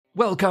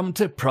Welcome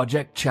to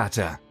Project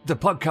Chatter, the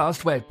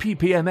podcast where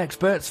PPM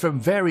experts from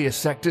various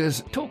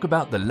sectors talk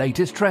about the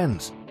latest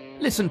trends.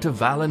 Listen to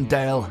Val and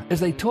Dale as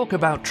they talk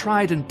about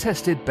tried and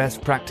tested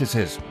best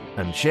practices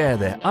and share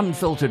their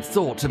unfiltered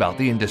thoughts about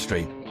the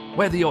industry.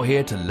 Whether you're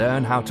here to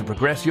learn how to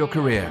progress your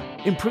career,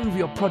 improve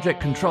your project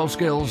control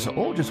skills,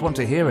 or just want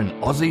to hear an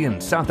Aussie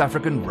and South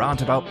African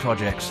rant about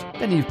projects,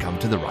 then you've come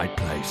to the right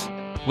place.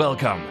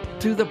 Welcome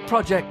to the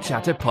Project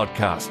Chatter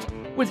podcast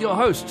with your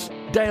hosts,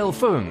 Dale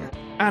Fung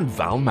and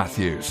Val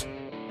Matthews.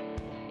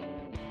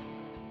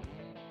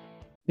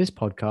 This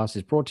podcast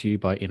is brought to you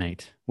by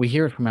Innate. We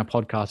hear it from our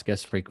podcast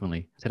guests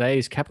frequently.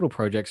 Today's capital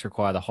projects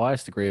require the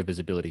highest degree of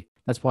visibility.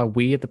 That's why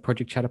we at the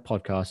Project Chatter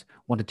podcast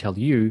want to tell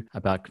you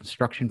about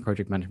construction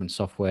project management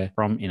software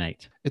from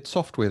Innate. It's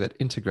software that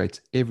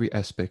integrates every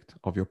aspect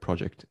of your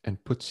project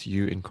and puts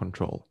you in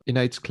control.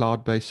 Innate's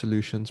cloud-based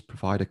solutions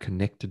provide a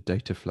connected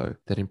data flow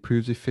that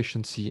improves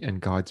efficiency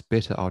and guides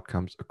better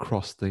outcomes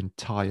across the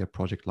entire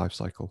project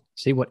lifecycle.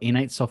 See what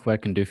Innate software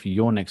can do for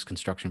your next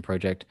construction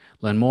project.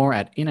 Learn more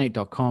at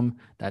innate.com.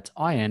 That's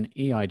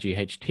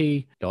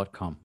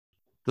INEIGHT.com.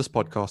 This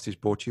podcast is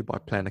brought to you by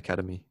Plan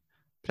Academy.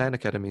 Plan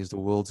Academy is the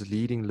world's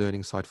leading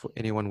learning site for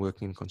anyone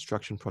working in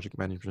construction project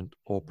management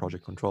or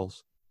project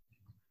controls.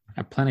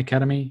 At Plan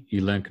Academy, you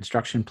learn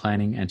construction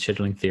planning and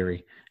scheduling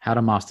theory, how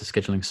to master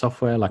scheduling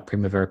software like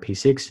Primavera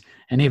P6,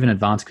 and even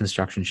advanced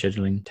construction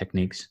scheduling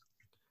techniques.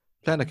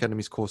 Plan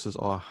Academy's courses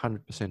are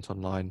 100%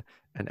 online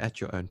and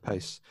at your own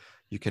pace.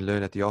 You can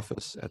learn at the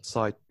office, at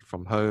site,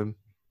 from home,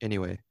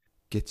 anywhere.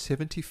 Get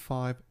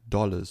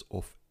 $75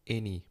 off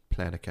any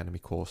Plan Academy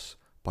course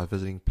by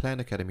visiting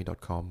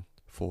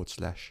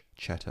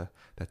planacademy.com/chatter.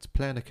 That's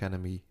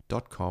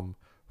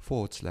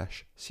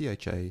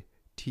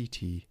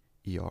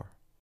planacademy.com/CHATTER.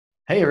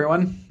 Hey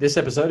everyone, this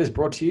episode is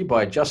brought to you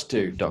by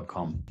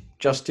JustDo.com.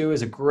 JustDo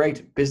is a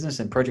great business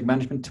and project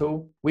management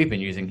tool we've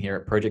been using here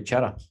at Project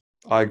Chatter.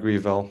 I agree,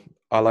 Val.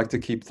 I like to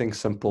keep things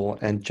simple,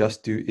 and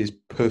JustDo is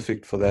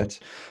perfect for that.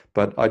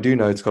 But I do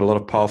know it's got a lot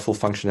of powerful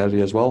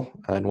functionality as well.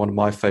 And one of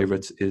my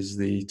favorites is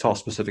the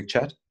task-specific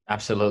chat.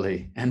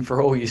 Absolutely. And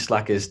for all you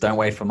slackers, don't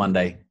wait for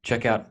Monday.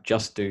 Check out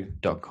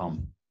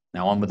JustDo.com.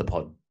 Now on with the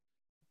pod.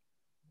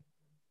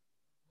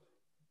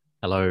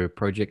 Hello,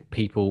 project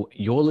people.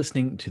 You're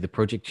listening to the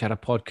Project Chatter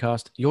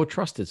podcast, your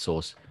trusted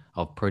source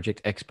of project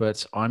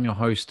experts. I'm your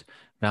host,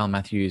 Val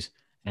Matthews.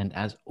 And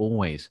as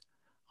always,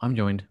 I'm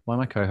joined by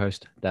my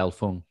co-host, Dale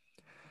Fung.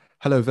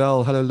 Hello,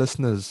 Val. Hello,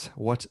 listeners.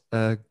 What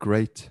a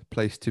great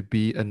place to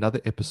be.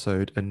 Another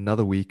episode,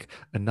 another week,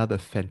 another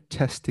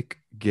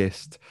fantastic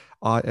guest.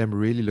 I am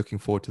really looking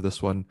forward to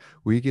this one.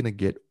 We're going to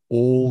get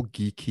all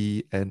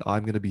geeky, and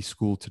I'm going to be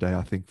schooled today,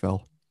 I think,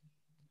 Val.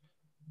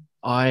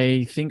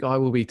 I think I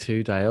will be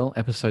too, Dale.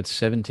 Episode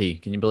 70.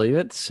 Can you believe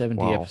it?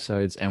 70 Wow.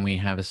 episodes, and we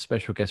have a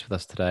special guest with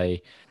us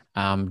today.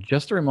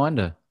 Just a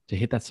reminder to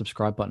hit that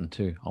subscribe button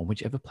too on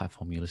whichever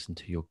platform you listen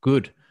to your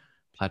good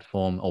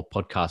platform or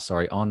podcast,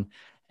 on.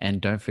 And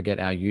don't forget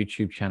our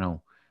YouTube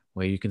channel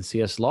where you can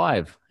see us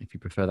live if you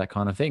prefer that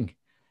kind of thing.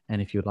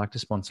 And if you would like to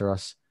sponsor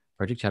us,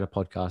 Project Chatter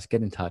Podcast,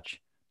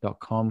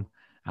 getintouch.com.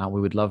 We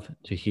would love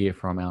to hear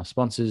from our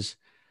sponsors.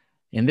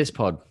 In this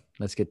pod,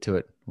 let's get to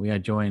it. We are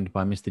joined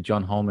by Mr.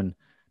 John Hollmann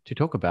to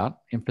talk about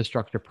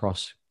infrastructure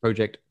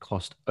project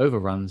cost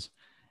overruns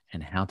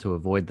and how to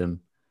avoid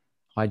them.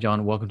 Hi,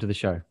 John. Welcome to the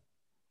show.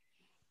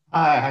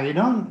 Hi, how you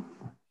doing?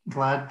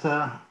 Glad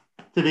to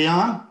be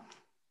on.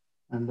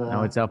 And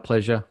No, it's our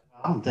pleasure.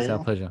 It's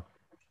our pleasure.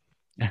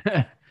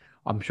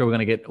 I'm sure we're going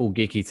to get all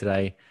geeky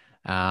today.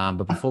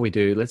 But before we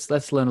do,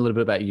 let's learn a little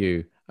bit about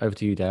you. Over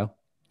to you, Dale.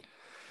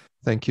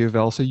 Thank you,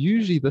 Val. So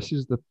usually this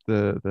is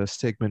the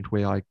segment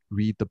where I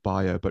read the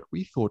bio, but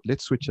we thought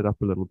let's switch it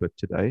up a little bit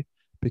today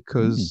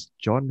because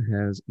John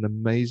has an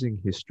amazing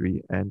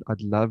history, and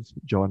I'd love,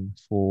 John,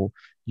 for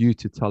you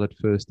to tell it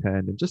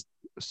firsthand and just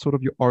sort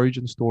of your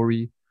origin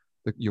story,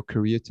 your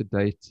career to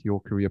date,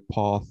 your career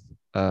path,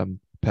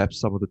 perhaps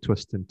some of the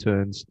twists and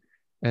turns,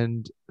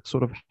 and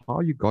sort of how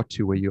you got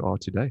to where you are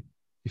today,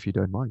 if you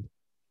don't mind.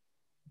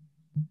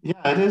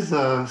 Yeah, it is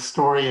a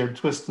story of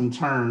twists and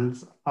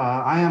turns.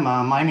 I am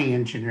a mining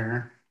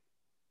engineer,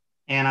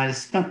 and I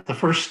spent the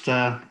first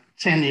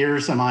 10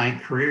 years of my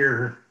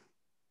career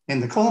in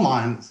the coal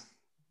mines.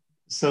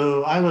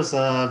 So I was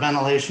a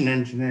ventilation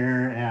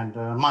engineer and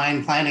a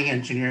mine planning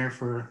engineer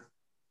for a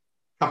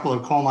couple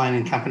of coal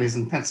mining companies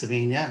in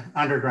Pennsylvania,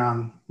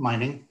 underground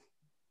mining.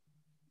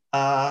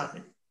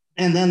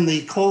 And then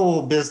the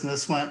coal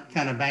business went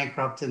kind of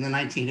bankrupt in the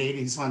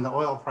 1980s when the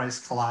oil price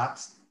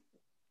collapsed.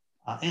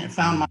 And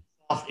found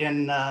myself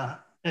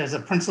as a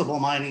principal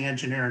mining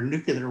engineer in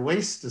nuclear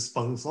waste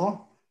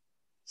disposal.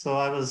 So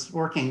I was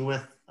working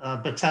with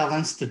Battelle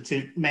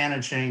Institute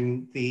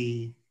managing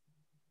the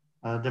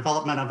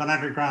development of an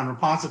underground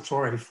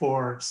repository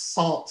for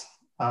salt.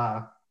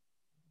 And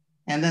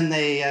then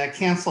they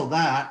canceled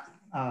that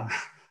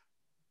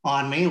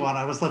on me when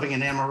I was living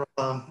in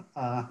Amarillo,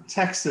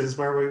 Texas,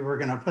 where we were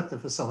going to put the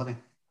facility.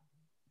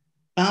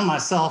 Found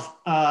myself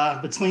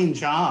between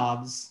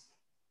jobs,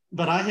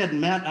 but I had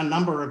met a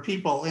number of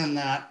people in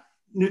that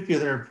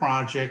nuclear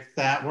project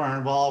that were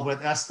involved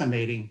with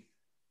estimating,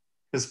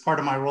 because part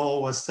of my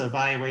role was to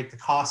evaluate the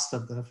cost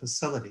of the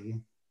facility.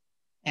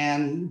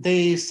 And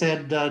they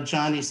said,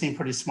 John, you seem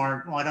pretty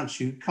smart. Why don't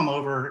you come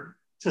over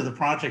to the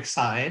project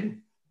side?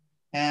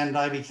 And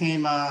I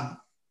became a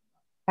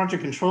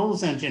project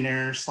controls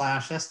engineer /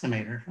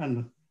 estimator.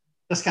 And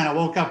just kind of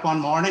woke up one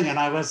morning and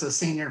I was a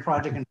senior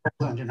project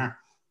controls engineer.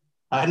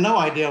 I had no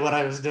idea what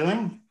I was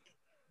doing.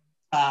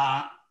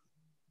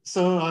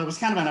 So I was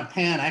kind of in a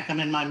panic. I'm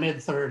in my mid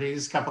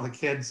 30s, a couple of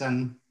kids,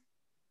 and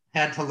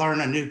had to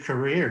learn a new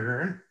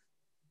career.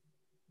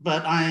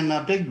 But I'm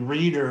a big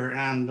reader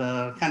and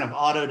kind of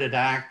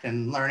autodidact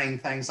and learning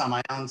things on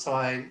my own. So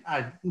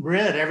I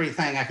read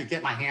everything I could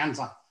get my hands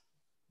on.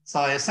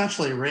 So I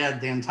essentially read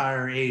the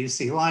entire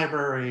AEC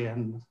library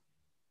and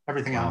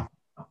everything else.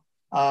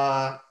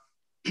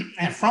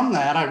 And from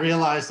that, I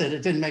realized that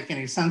it didn't make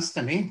any sense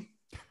to me.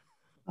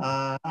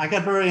 I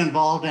got very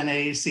involved in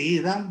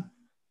AEC then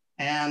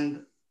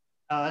and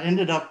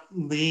ended up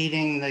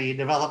leading the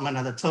development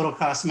of the total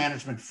cost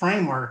management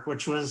framework,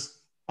 which was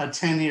a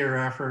 10-year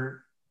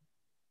effort.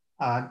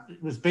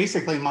 It was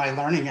basically my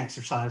learning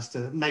exercise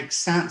to make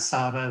sense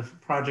out of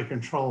project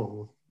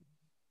control.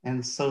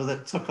 And so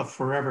that took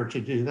forever to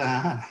do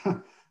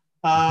that.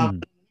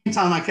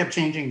 Meantime, I kept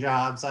changing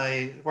jobs.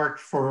 I worked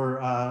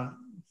for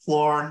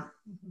Fluor,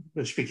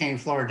 which became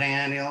Fluor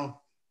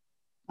Daniel.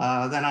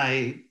 Then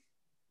I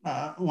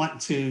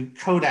went to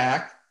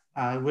Kodak,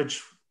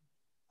 which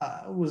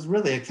was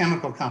really a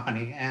chemical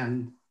company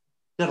and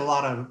did a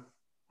lot of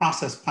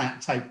process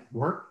plant type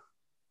work.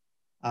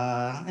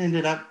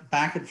 Ended up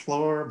back at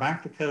Fluor,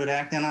 back to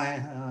Kodak. Then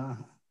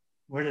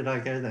where did I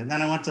go then?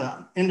 Then I went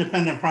to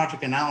independent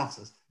project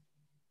analysis.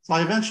 So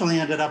I eventually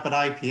ended up at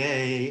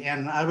IPA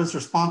and I was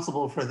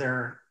responsible for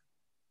their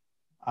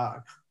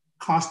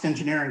cost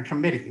engineering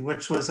committee,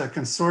 which was a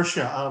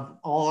consortia of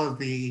all of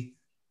the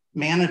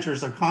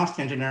managers of cost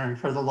engineering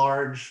for the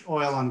large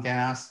oil and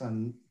gas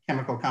and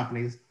chemical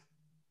companies.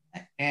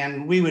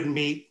 And we would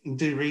meet and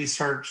do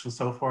research and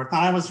so forth.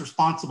 And I was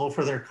responsible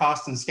for their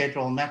cost and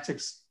schedule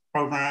metrics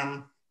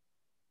program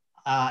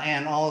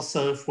and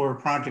also for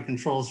project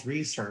controls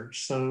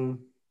research. So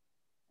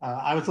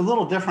I was a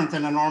little different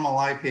than a normal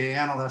IPA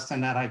analyst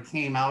in that I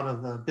came out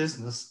of the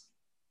business.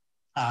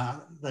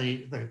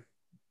 The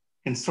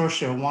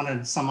consortia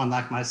wanted someone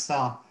like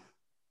myself.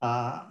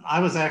 I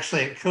was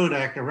actually at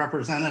Kodak a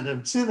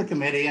representative to the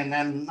committee, and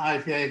then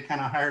IPA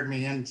kind of hired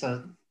me in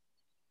to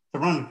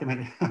run the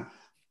committee.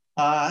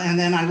 And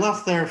then I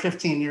left there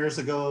 15 years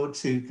ago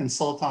to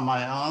consult on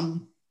my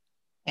own.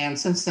 And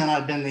since then,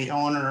 I've been the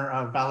owner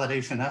of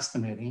Validation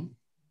Estimating,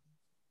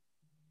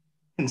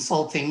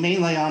 consulting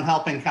mainly on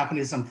helping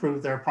companies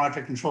improve their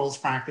project controls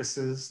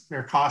practices,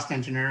 their cost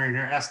engineering,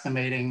 their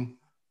estimating.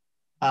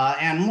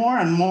 And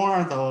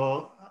more,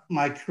 though,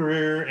 my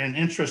career and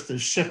interest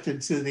has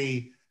shifted to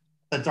the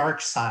dark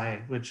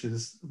side, which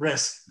is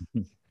risk.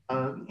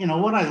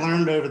 What I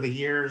learned over the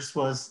years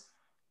was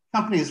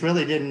companies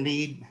really didn't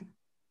need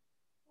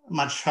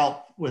much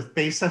help with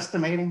base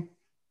estimating.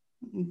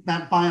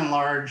 That by and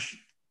large,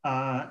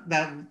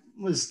 that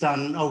was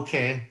done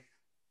okay.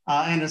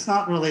 And it's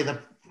not really the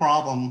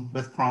problem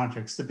with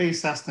projects. The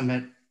base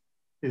estimate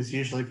is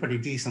usually pretty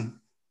decent.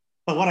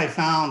 But what I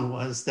found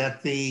was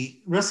that the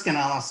risk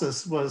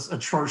analysis was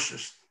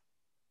atrocious.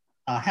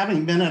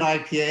 Having been at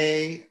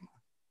IPA,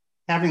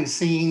 having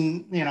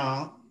seen,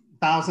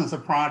 thousands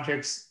of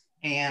projects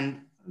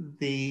and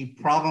the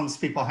problems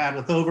people had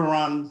with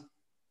overruns,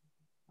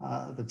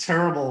 the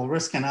terrible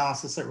risk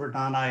analysis that were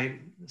done, I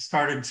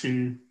started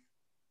to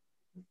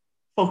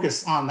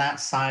focus on that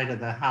side of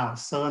the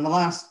house. So in the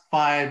last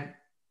 5-10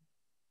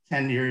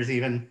 years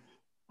even,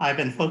 I've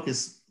been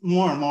focused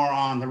more and more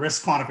on the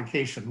risk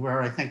quantification,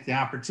 where I think the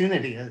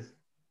opportunity is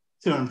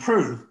to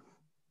improve.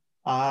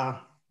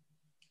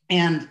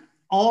 And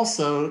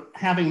also,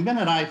 having been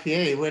at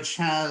IPA, which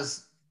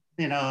has,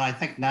 I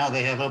think now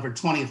they have over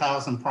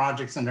 20,000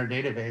 projects in their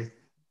database,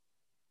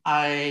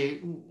 I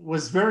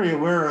was very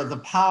aware of the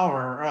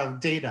power of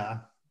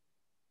data.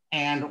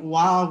 And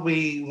while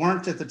we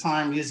weren't at the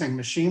time using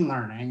machine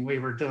learning, we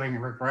were doing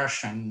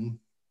regression.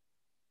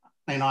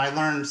 I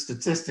learned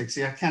statistics.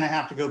 You kind of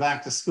have to go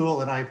back to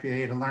school at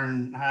IPA to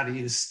learn how to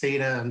use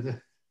data and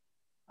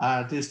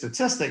do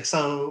statistics.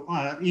 So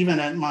even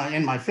in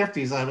my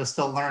 50s, I was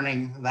still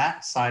learning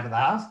that side of the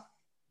house.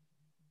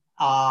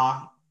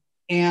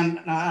 And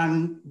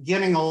I'm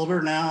getting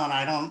older now, and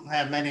I don't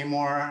have many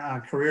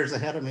more careers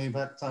ahead of me.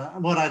 But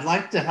what I'd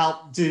like to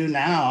help do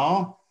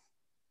now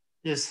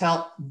is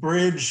help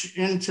bridge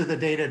into the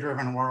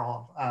data-driven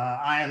world.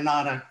 I am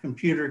not a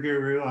computer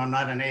guru. I'm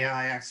not an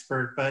AI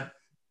expert, but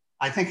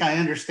I think I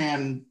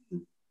understand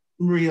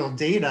real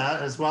data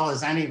as well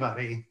as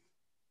anybody.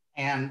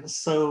 And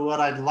so what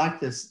I'd like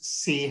to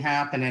see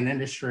happen in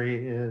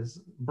industry is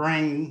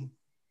bring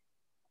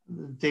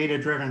the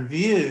data-driven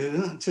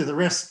view to the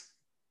risk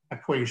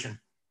equation.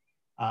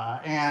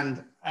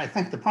 And I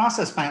think the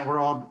process plant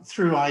world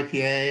through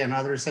IPA and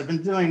others have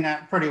been doing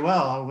that pretty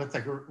well with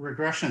the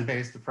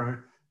regression-based approach.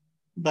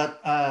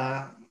 But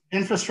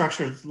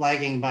infrastructure is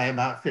lagging by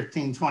about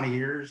 15, 20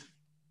 years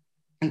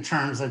in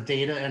terms of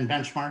data and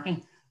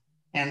benchmarking.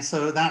 And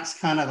so that's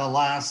kind of the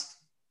last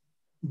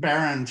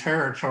barren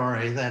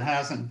territory that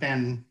hasn't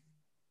been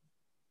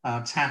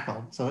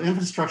tackled. So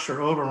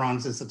infrastructure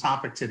overruns is the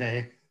topic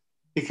today,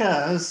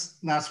 because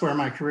that's where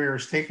my career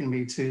has taken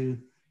me, to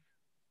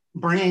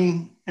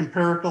bringing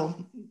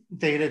empirical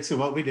data to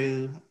what we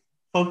do,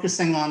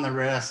 focusing on the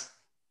risk,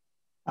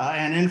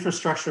 and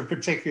infrastructure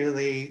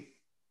particularly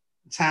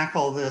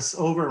tackle this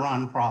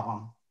overrun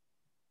problem,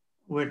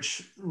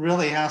 which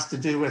really has to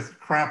do with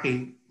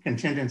crappy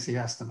contingency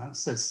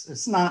estimates.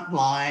 It's not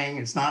lying,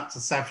 it's not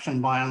deception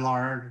by and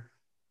large.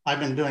 I've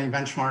been doing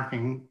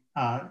benchmarking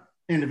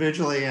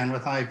individually and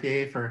with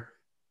IPA for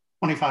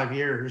 25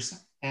 years.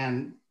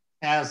 And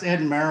as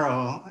Ed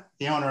Merrow,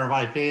 the owner of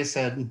IPA,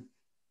 said,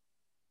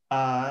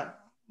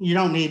 you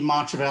don't need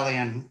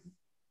Machiavellian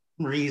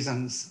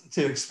reasons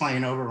to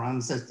explain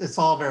overruns. It's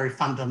all very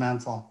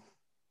fundamental.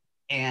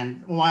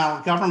 And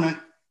while government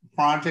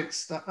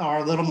projects are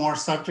a little more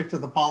subject to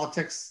the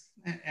politics,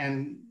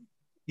 and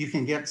you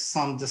can get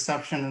some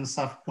deception and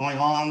stuff going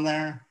on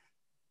there,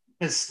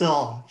 it's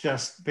still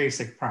just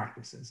basic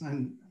practices.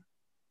 And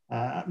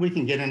we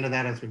can get into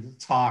that as we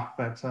talk,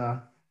 but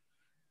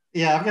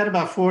yeah, I've got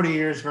about 40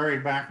 years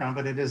varied background,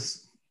 but it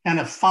is kind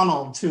of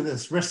funneled to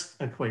this risk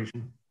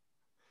equation.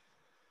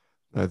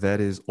 No,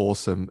 that is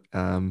awesome.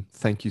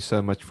 Thank you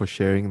so much for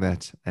sharing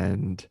that.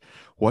 And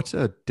what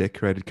a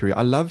decorated career.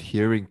 I love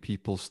hearing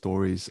people's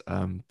stories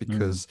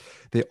because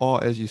there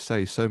are, as you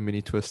say, so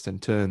many twists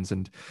and turns.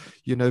 And,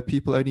 you know,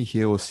 people only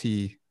hear or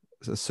see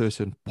a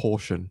certain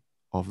portion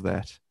of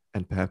that,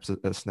 and perhaps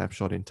a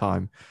snapshot in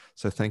time.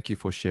 So thank you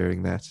for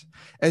sharing that.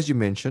 As you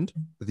mentioned,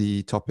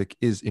 the topic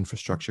is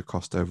infrastructure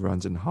cost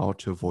overruns and how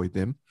to avoid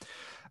them.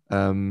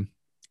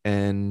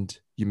 And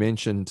you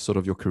mentioned sort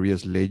of your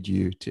careers led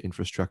you to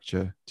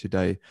infrastructure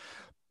today,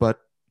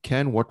 but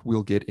can what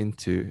we'll get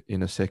into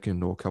in a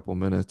second or a couple of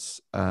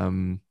minutes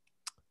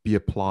be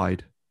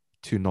applied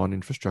to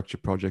non-infrastructure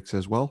projects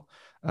as well?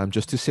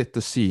 Just to set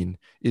the scene,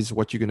 is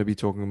what you're going to be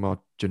talking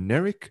about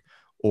generic,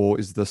 or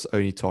is this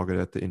only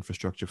targeted at the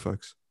infrastructure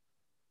folks?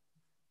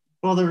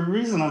 Well, the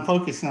reason I'm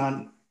focusing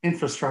on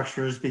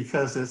infrastructure is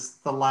because it's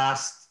the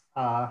last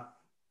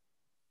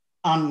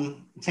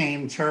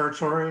untamed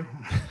territory.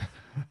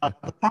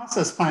 The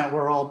process plant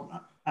world,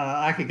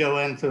 I could go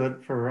into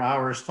it for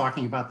hours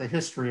talking about the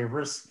history of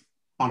risk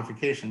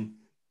quantification.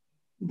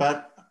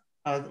 But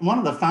one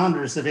of the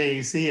founders of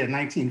AEC in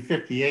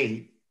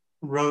 1958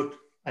 wrote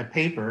a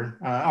paper,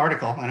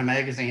 article in a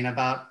magazine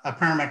about a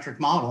parametric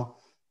model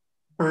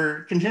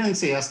for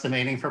contingency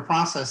estimating for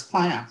process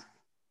plants.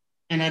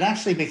 And it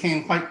actually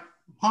became quite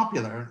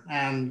popular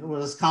and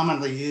was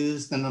commonly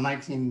used in the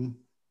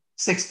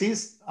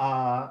 1960s.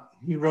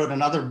 He wrote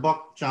another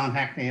book, John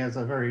Hackney, as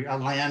a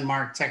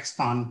landmark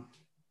text on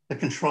the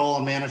control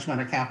and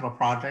management of capital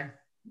project.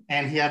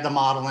 And he had the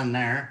model in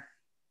there.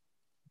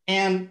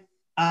 And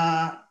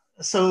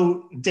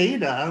so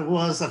data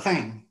was a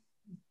thing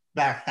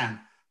back then.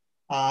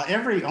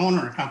 Every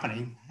owner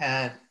company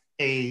had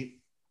a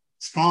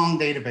strong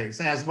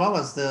database, as well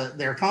as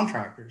their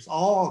contractors,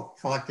 all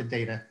collected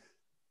data.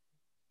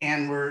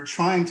 And we're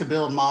trying to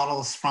build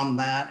models from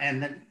that.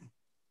 And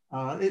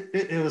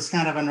it was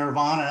kind of a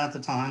nirvana at the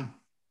time.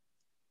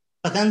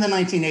 But then the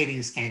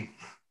 1980s came.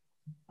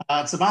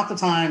 It's about the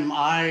time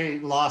I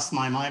lost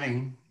my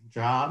mining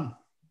job.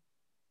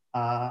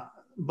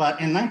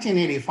 But in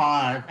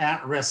 1985,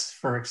 At Risk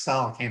for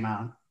Excel came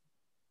out,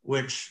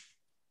 which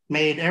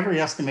made every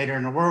estimator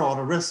in the world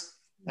a risk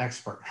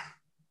expert.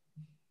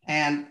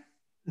 And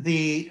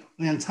the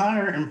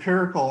entire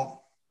empirical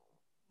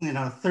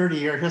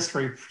 30-year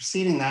history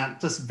preceding that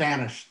just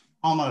vanished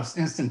almost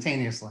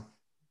instantaneously.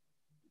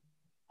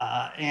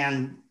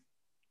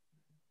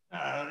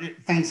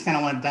 Things kind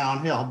of went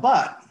downhill.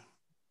 But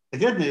the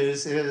good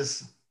news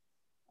is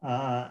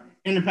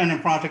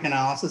independent project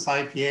analysis,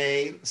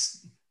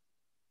 IPA,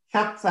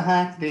 kept the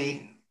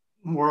Hackney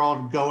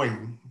world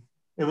going.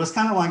 It was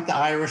kind of like the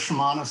Irish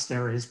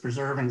monasteries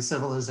preserving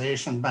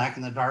civilization back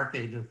in the Dark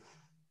Ages.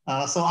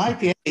 So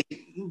IPA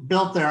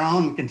built their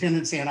own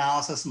contingency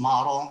analysis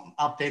model,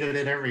 updated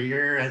it every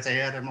year as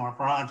they added more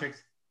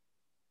projects.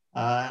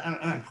 And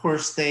of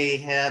course, they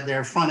had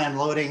their front-end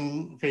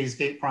loading phase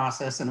gate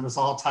process, and it was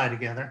all tied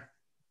together.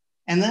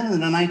 And then in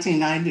the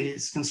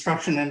 1990s,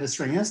 Construction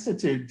Industry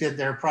Institute did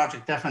their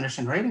project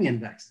definition rating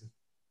indexes.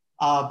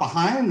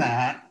 Behind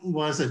that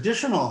was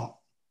additional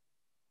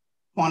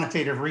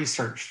quantitative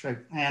research,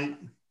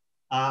 and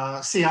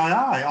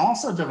CII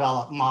also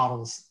developed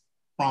models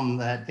from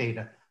that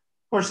data.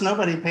 Of course,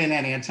 nobody paid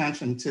any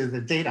attention to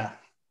the data.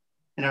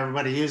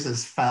 Everybody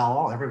uses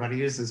FEL, everybody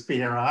uses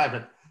PRI,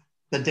 but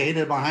the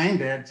data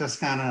behind it just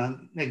kind of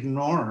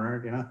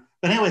ignored,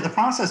 But anyway, the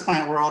process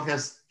plant world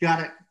has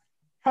got it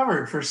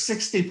covered for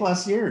 60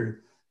 plus years.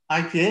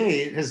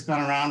 IPA has been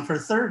around for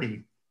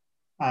 30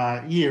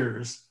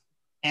 years.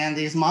 And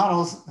these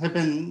models have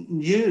been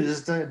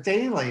used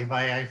daily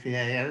by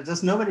IPA.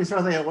 Just nobody's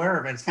really aware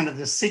of it. It's kind of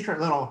this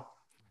secret little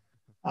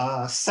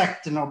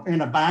sect in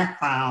a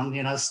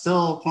background,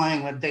 still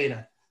playing with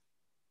data.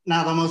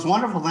 Now, the most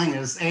wonderful thing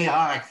is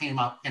AI came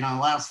up, in the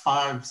last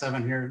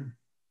 5-7 years.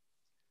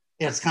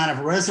 It's kind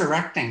of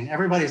resurrecting.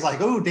 Everybody's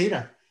like, oh,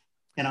 data,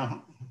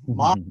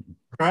 lot of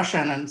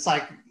progression. And it's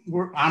like,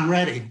 I'm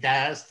ready,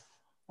 guys.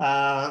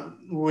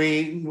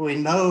 We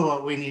know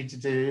what we need to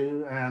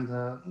do.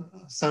 And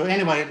so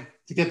anyway,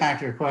 to get back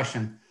to your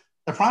question,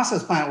 the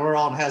process plant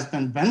world has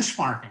been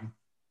benchmarking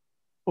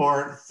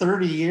for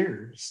 30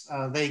 years.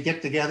 They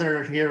get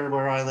together here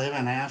where I live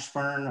in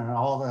Ashburn, and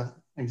all the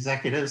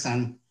executives,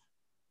 and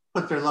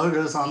put their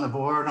logos on the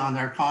board on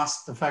their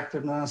cost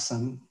effectiveness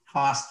and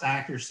cost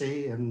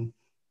accuracy. And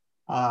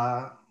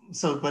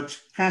but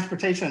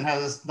transportation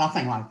has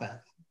nothing like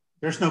that.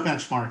 There's no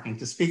benchmarking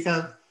to speak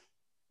of.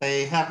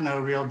 They have no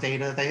real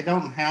data. They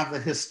don't have the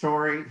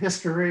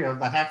history of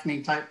the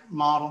Hackney type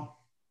model.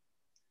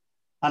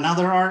 Now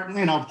there are,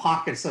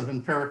 pockets of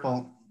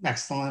empirical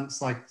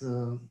excellence, like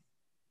the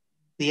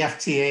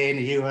FTA in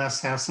the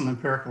US have some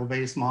empirical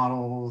based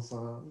models.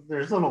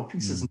 There's little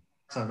pieces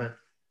of it.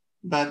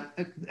 But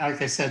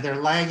like I said, they're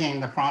lagging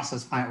the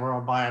process plant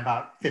world by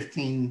about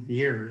 15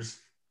 years,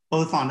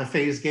 both on the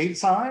phase gate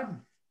side.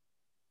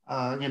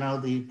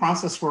 The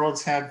process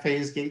world's had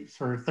phase gates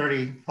for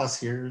 30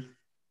 plus years,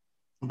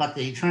 but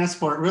the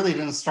transport really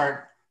didn't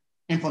start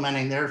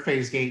implementing their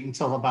phase gate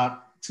until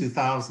about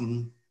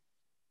 2000,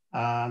 the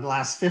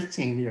last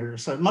 15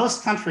 years. So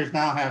most countries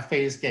now have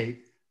phase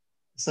gate.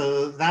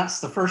 So that's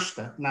the first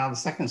step. Now the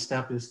second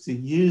step is to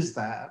use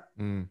that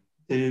to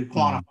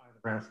quantify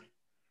the risk.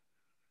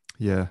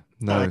 Yeah,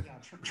 no.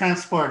 So,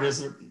 transport is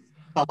the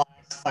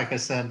last, like I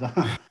said,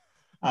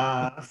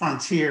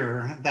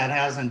 frontier that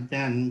hasn't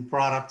been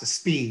brought up to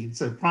speed.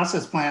 So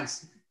process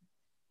plants,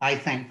 I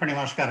think, pretty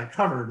much got it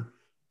covered.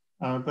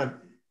 But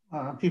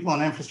people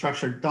in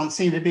infrastructure don't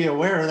seem to be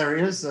aware there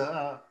is,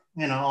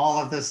 all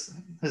of this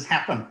has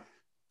happened.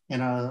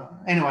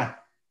 Anyway.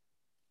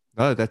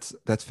 No,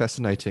 that's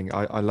fascinating.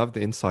 I love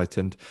the insight,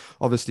 and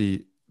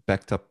obviously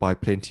backed up by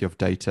plenty of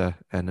data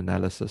and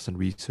analysis and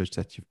research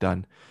that you've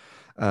done.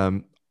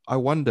 I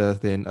wonder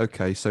then,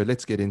 okay, so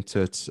let's get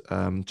into it.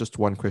 Just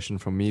one question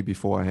from me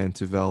before I hand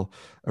to Val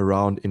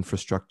around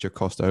infrastructure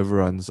cost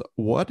overruns.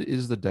 What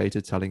is the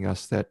data telling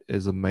us that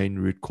is a main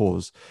root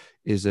cause?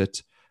 Is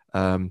it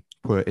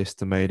poor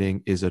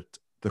estimating? Is it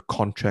the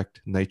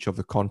nature of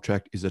the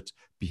contract? Is it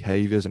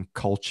behaviors and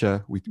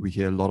culture? We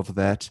hear a lot of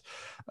that.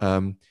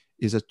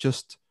 Is it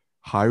just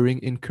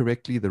hiring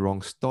incorrectly, the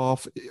wrong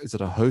staff? Is it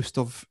a host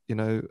of,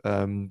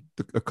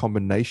 a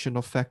combination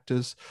of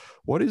factors?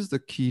 What is the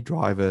key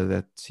driver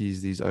that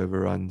sees these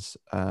overruns,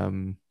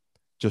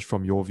 just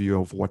from your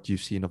view of what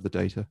you've seen of the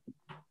data?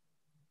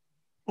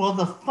 Well,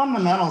 the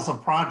fundamentals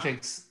of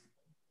projects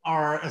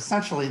are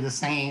essentially the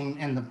same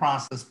in the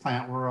process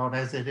plant world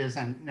as it is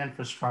in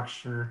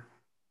infrastructure.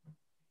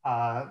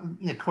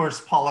 Of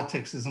course,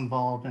 politics is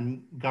involved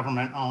in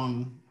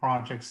government-owned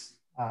projects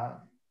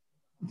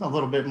a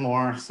little bit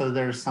more, so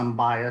there's some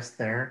bias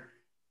there.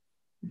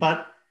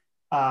 But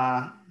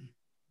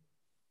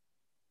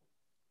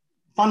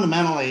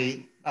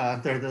fundamentally,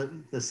 they're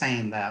the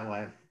same that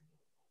way.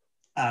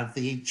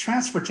 The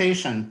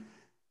transportation,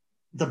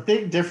 the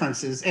big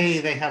difference is,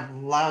 they have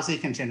lousy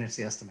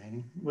contingency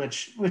estimating,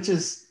 which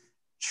is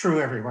true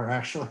everywhere,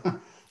 actually.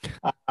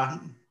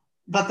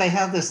 But they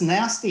have this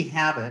nasty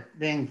habit,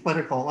 being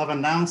political, of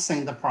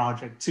announcing the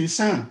project too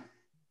soon.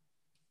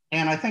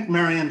 And I think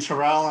Marion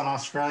Terrell in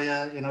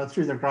Australia,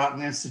 through the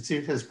Groton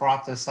Institute, has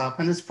brought this up.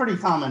 And it's pretty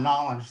common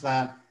knowledge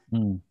that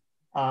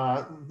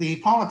the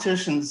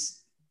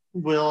politicians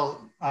will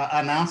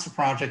announce a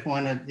project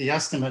when the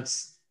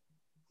estimate's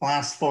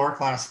class 4,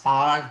 class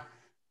 5,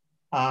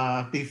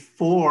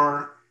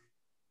 before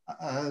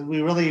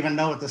we really even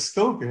know what the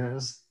scope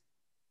is,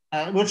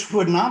 which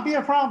would not be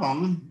a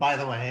problem, by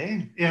the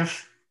way,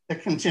 if the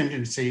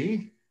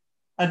contingency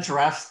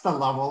addressed the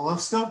level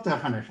of scope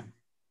definition.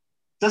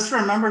 Just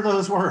remember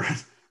those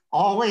words.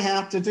 All we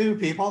have to do,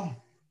 people,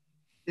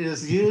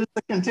 is use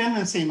the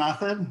contingency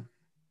method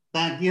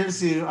that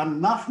gives you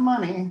enough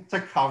money to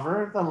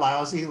cover the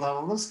lousy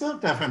level of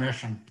scope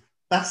definition.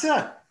 That's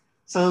it.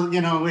 So,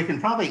 we can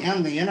probably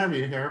end the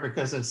interview here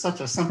because it's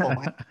such a simple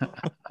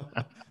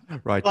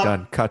Right, but,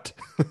 done, cut.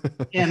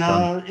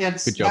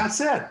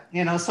 That's it.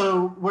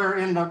 So we're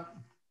in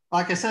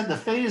like I said, the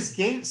phase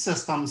gate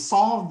system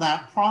solved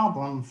that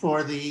problem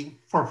for the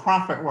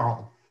for-profit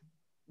world.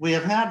 We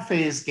have had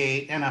phase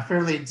gate and a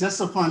fairly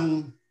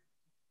disciplined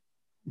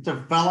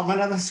development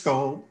of the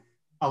scope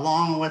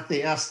along with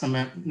the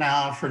estimate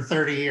now for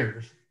 30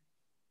 years.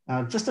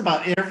 Just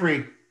about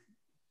every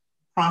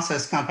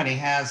process company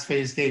has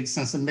phase gate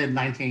since the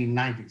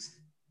mid-1990s.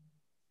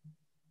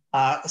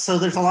 So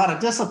there's a lot of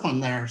discipline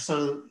there.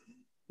 So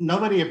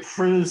nobody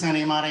approves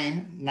any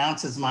money,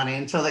 announces money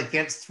until it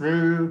gets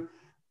through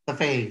the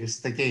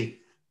phase, the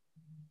gate.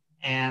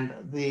 And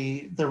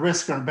the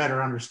risks are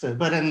better understood.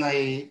 But in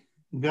the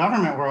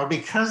government world,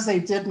 because they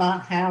did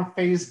not have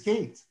phase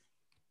gates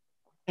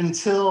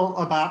until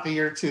about the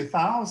year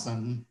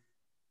 2000,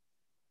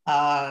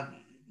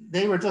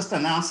 they were just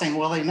announcing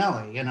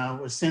willy-nilly,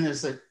 as soon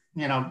as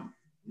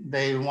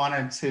they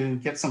wanted to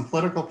get some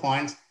political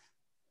points,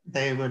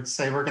 they would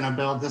say, we're going to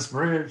build this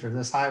bridge or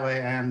this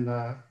highway,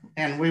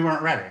 and we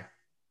weren't ready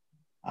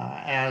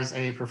as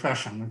a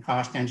profession. The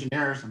cost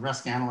engineers and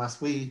risk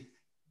analysts,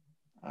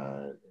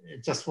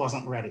 it just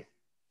wasn't ready.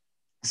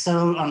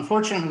 So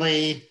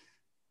unfortunately,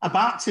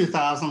 about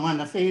 2000, when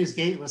the phase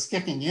gate was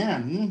kicking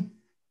in,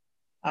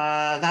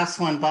 that's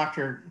when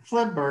Dr.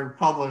 Flidberg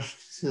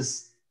published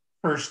his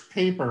first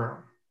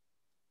paper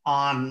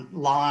on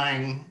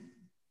lying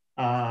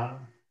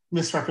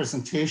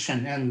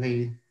misrepresentation in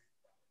the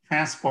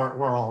transport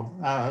world.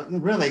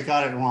 Really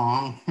got it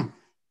wrong.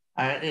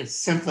 It's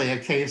simply a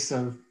case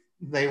of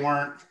they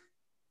weren't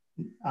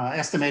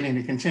estimating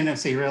the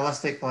contingency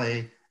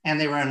realistically, and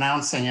they were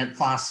announcing it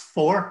class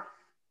 4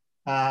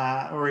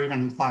 or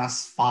even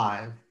class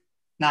 5.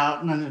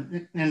 Now,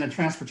 in the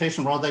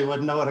transportation world, they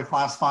wouldn't know what a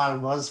class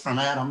 5 was from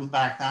Adam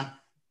back then,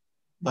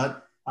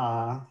 but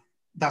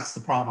that's the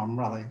problem,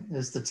 really,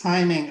 is the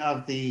timing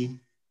of the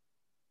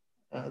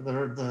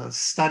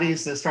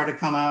studies that started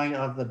coming out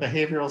of the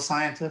behavioral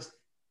scientists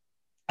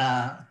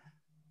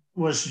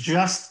was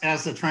just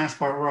as the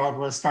transport world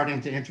was starting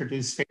to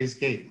introduce phase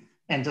gate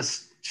and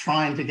just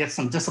trying to get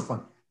some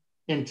discipline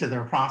into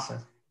their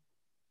process.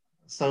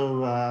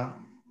 So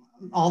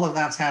all of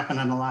that's happened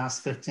in the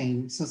last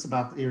since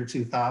about the year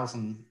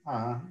 2000,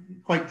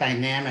 quite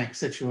dynamic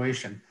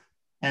situation.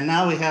 And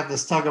now we have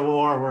this tug of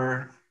war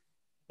where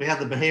we have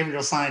the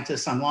behavioral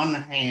scientists on one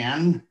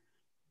hand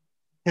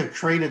have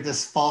created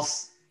this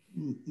false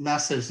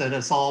message that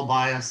it's all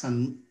bias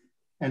and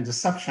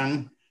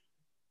deception.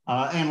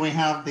 And we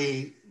have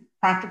the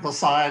practical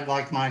side,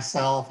 like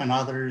myself and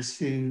others,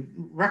 who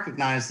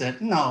recognize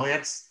that, no,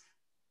 it's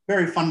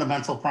very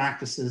fundamental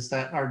practices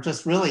that are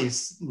just really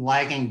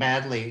lagging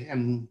badly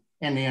in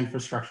the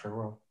infrastructure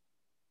world.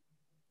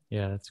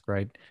 Yeah, that's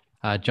great.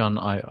 John,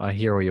 I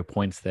hear all your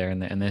points there,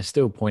 and they're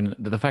still pointing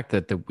the fact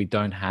that we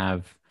don't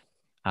have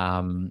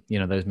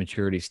those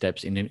maturity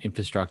steps in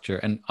infrastructure.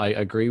 And I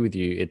agree with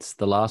you. It's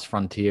the last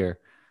frontier.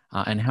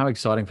 And how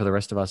exciting for the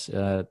rest of us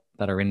that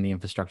are in the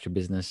infrastructure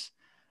business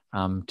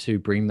to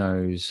bring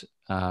those,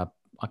 I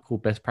call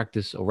best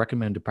practice or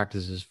recommended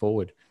practices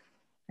forward.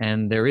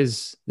 And there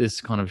is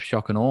this kind of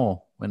shock and awe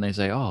when they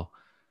say, oh,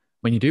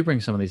 when you do bring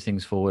some of these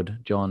things forward,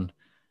 John,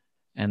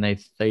 and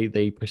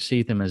they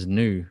perceive them as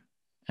new.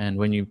 And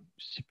when you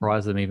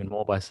surprise them even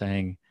more by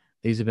saying,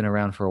 these have been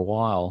around for a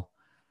while,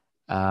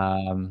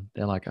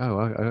 they're like, oh,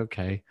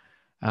 okay.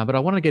 But I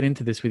want to get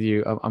into this with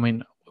you. I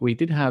mean, we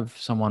did have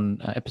someone,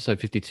 episode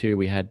 52,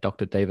 we had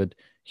Dr. David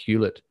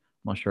Hewlett.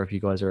 I'm not sure if you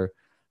guys are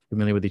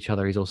familiar with each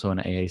other. He's also an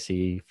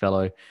AACE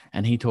fellow,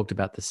 and he talked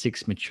about the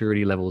 6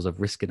 maturity levels of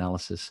risk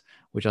analysis,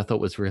 which I thought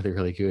was really,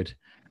 really good.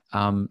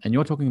 And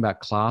you're talking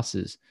about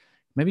classes.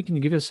 Maybe can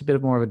you give us a bit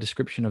more of a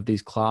description of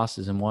these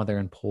classes and why they're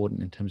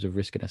important in terms of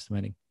risk and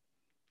estimating?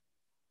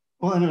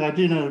 Well, anyway, I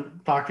do know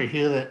Dr.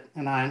 Hewlett,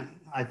 and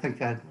I think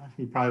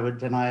he probably would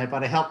deny it,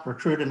 but I helped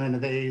recruit him into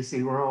the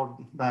AAC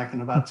world back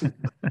in about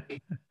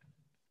 2008.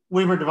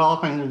 We were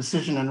developing the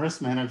decision and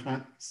risk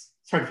management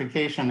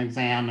certification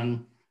exam,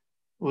 and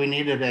we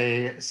needed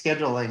a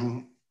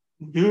scheduling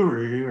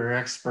guru or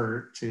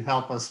expert to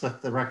help us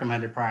with the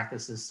recommended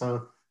practices.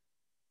 So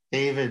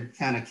David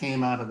kind of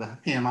came out of the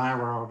PMI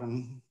world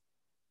and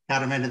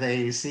got him into the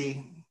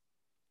AAC.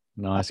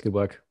 Nice, good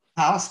work.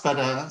 House,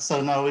 but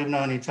so no, we've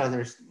known each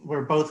other.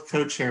 We're both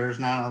co-chairs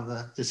now of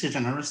the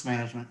Decision and Risk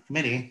Management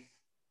Committee.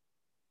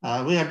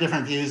 We have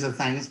different views of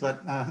things,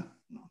 but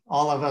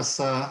all of us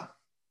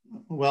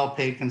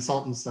well-paid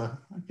consultants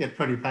get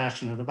pretty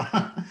passionate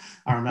about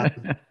our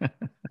method.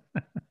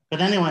 But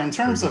anyway, in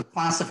terms of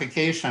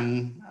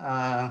classification,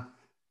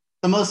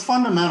 the most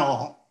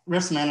fundamental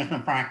risk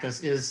management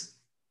practice is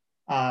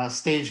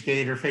stage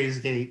gate or phase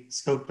gate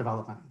scope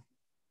development.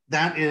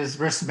 That is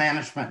risk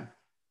management.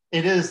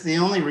 It is the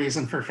only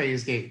reason for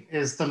phase gate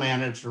is to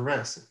manage the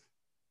risk,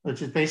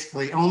 which is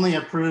basically only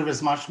approve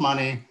as much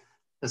money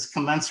as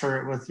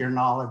commensurate with your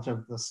knowledge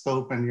of the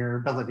scope and your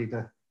ability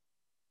to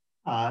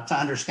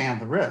understand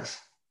the risk.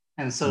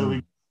 And so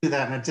we do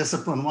that in a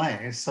disciplined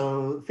way.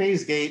 So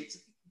phase gate,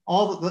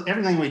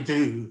 everything we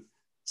do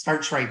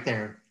starts right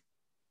there.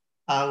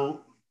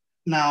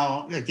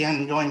 Now,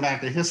 again, going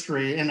back to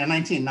history, in the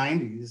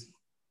 1990s,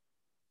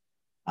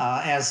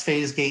 as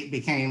phase gate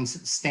became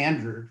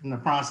standard in the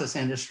process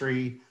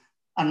industry,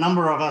 a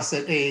number of us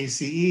at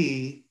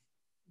AACE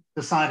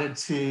decided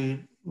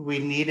we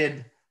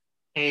needed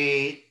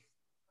a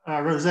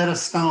Rosetta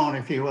Stone,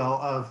 if you will,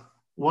 of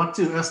what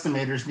do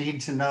estimators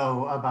need to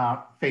know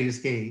about phase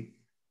gate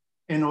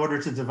in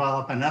order to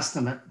develop an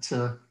estimate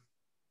to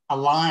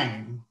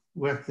align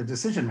with the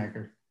decision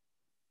maker.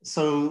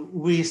 So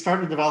we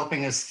started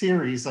developing a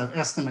series of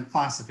estimate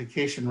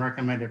classification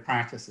recommended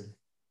practices.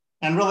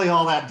 And really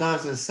all that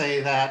does is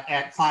say that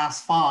at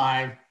class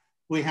 5,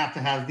 we have to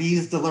have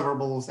these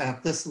deliverables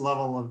at this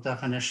level of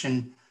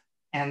definition,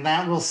 and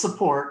that will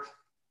support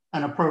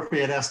an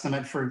appropriate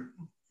estimate for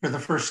the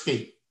first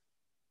gate.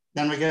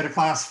 Then we go to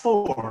class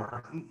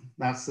 4.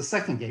 That's the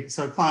second gate.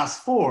 So class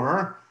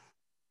 4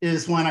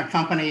 is when a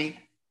company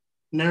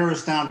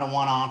narrows down to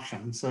one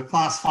option. So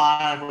class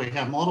 5, we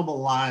have multiple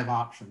live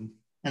options,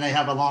 and they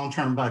have a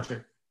long-term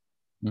budget.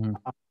 Mm-hmm.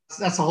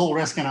 That's a whole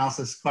risk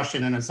analysis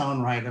question in its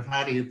own right of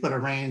how do you put a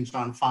range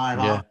on 5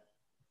 options.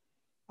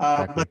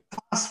 Exactly. But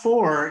class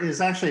 4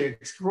 is actually an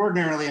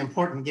extraordinarily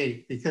important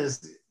gate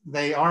because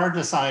they are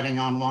deciding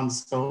on one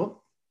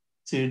scope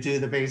to do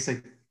the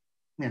basic,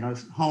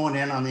 hone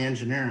in on the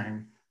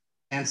engineering.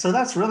 And so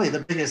that's really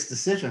the biggest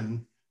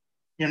decision.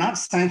 You're not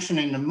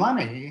sanctioning the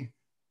money,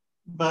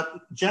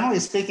 but generally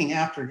speaking,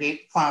 after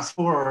gate class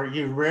 4,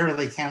 you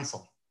rarely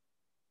cancel.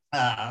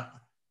 At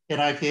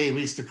IPA,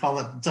 we used to call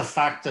it de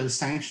facto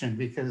sanction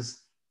because,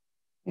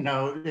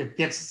 it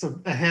gets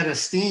a head of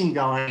steam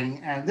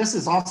going. And this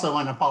is also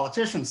when the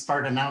politicians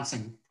start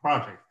announcing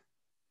project.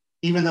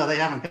 Even though they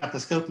haven't got the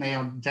scope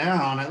nailed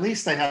down, at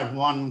least they have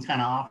one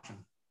kind of option.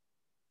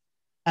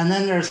 And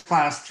then there's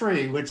class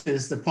 3, which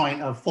is the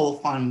point of full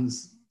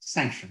funds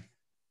sanction.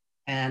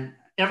 And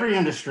every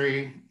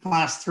industry,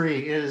 class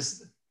 3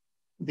 is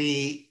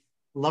the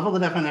level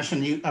of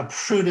definition a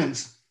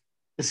prudent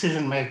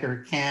decision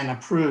maker can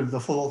approve the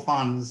full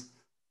funds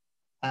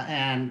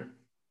and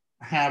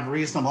have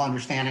reasonable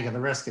understanding of the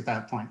risk at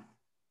that point.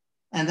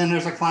 And then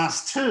there's a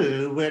class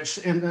 2, which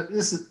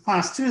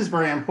class 2 is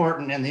very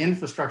important in the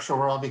infrastructure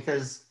world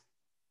because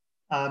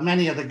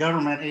many of the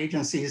government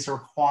agencies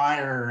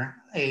require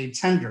a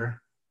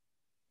tender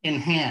in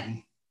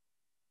hand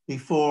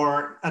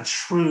before a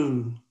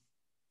true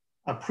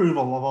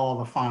approval of all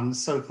the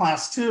funds. So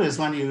class 2 is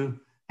when you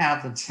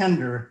have the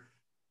tender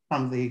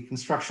from the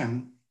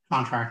construction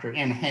contractor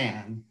in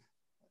hand.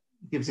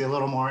 Gives you a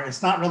little more,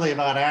 it's not really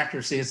about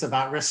accuracy, it's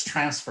about risk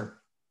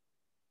transfer.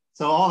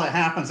 So all that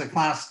happens at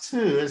class 2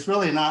 is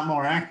really not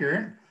more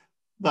accurate,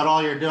 but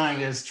all you're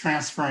doing is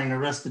transferring the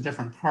risk to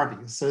different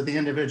parties. So the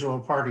individual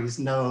parties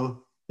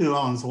know who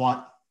owns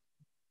what.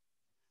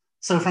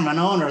 So from an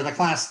owner, the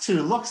class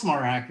 2 looks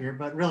more accurate,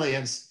 but really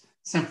it's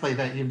simply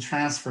that you've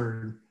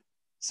transferred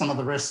some of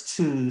the risk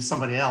to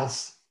somebody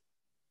else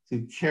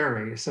to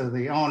carry. So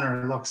the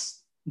owner looks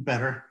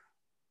better.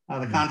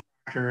 The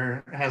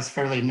contractor has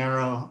fairly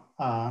narrow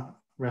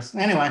risk.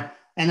 Anyway,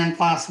 and then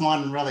class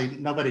 1, really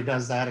nobody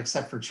does that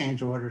except for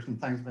change orders and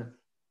things. But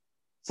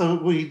so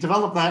we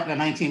developed that in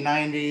the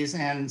 1990s.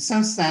 And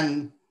since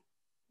then,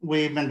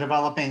 we've been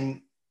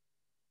developing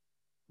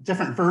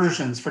different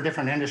versions for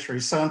different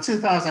industries. So in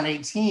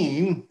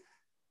 2018,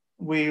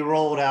 we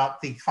rolled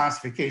out the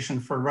classification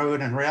for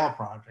road and rail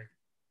project,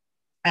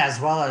 as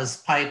well as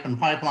pipe and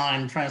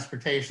pipeline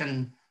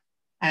transportation,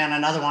 and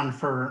another one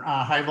for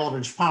high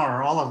voltage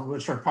power, all of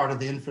which are part of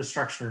the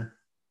infrastructure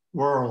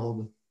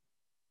world.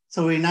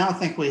 So we now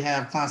think we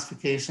have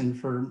classification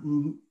for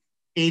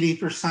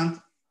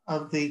 80%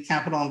 of the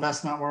capital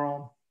investment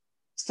world.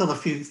 Still a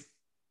few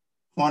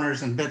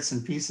corners and bits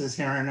and pieces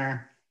here and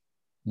there.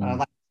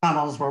 Like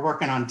tunnels, we're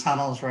working on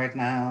tunnels right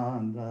now,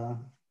 and a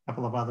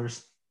couple of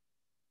others.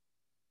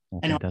 Oh,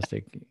 anyway,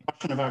 fantastic.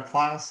 Question about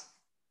class?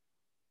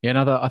 Yeah,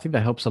 no, I think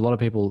that helps a lot of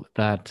people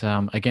that,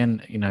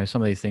 again,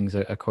 some of these things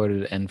are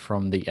quoted and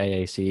from the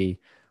AACE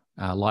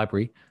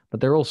library, but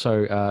they're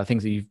also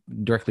things that you've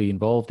directly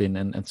involved in,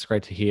 and it's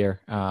great to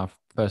hear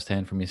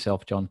firsthand from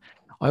yourself, John.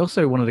 I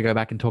also wanted to go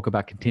back and talk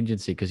about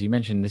contingency, because you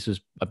mentioned this was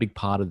a big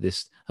part of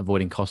this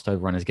avoiding cost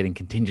overrun is getting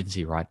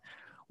contingency right.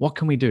 What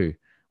can we do?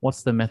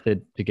 What's the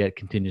method to get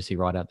contingency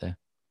right out there?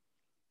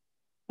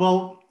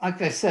 Well,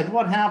 like I said,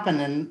 what happened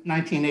in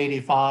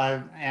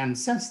 1985 and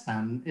since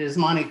then is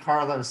Monte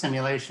Carlo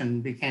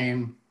simulation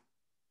became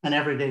an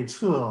everyday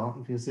tool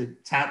because it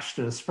attached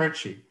to a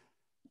spreadsheet.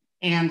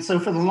 And so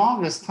for the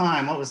longest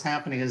time, what was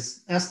happening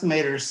is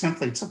estimators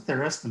simply took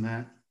their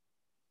estimate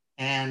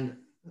and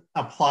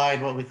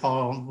applied what we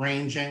call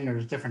ranging.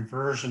 There's different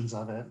versions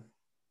of it,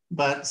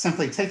 but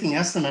simply taking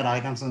estimate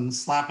items and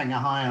slapping a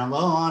high and a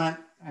low on it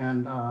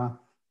and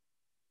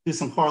do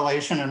some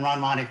correlation and run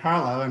Monte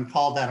Carlo and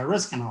called that a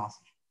risk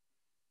analysis.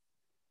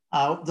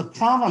 The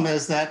problem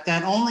is that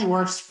that only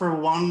works for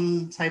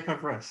one type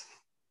of risk,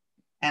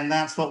 and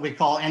that's what we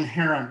call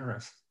inherent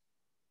risk.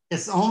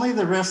 It's only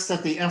the risks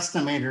that the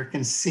estimator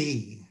can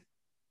see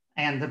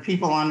and the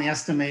people on the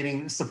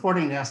estimating,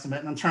 supporting the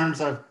estimate in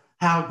terms of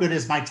how good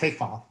is my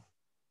takeoff?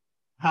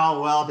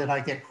 How well did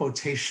I get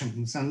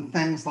quotations and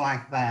things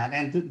like that?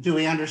 And do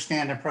we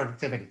understand the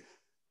productivity?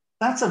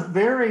 That's a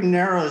very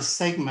narrow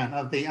segment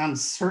of the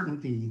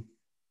uncertainty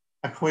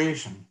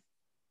equation.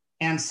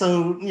 And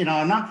so,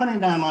 I'm not putting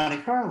down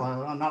Monte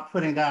Carlo, I'm not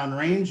putting down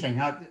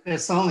ranging.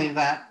 It's only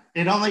that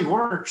it only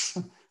works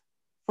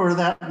for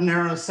that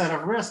narrow set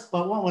of risks.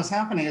 But what was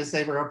happening is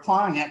they were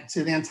applying it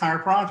to the entire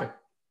project.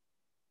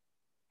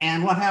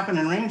 And what happened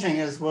in ranging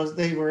was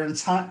they were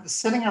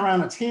sitting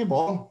around a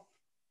table,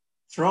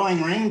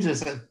 throwing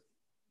ranges at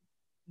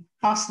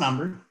cost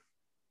number,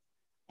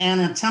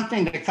 and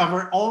attempting to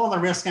cover all the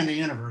risk in the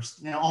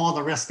universe, all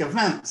the risk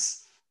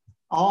events,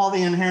 all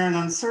the inherent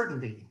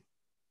uncertainty,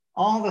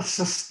 all the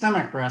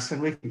systemic risk,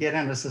 and we can get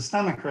into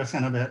systemic risk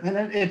in a bit,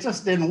 and it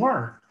just didn't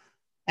work.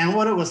 And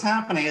what it was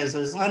happening is it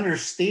was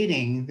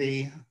understating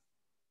the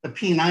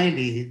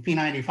P90,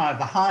 P95,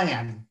 the high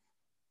end,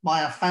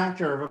 by a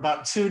factor of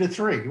about 2 to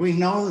 3. We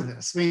know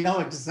this. We know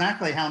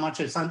exactly how much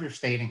it's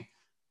understating.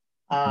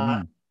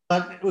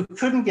 But we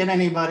couldn't get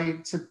anybody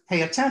to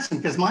pay attention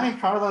because Monte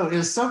Carlo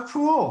is so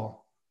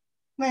cool.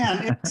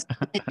 Man, it's,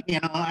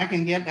 I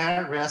can get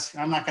at risk.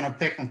 I'm not going to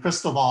pick a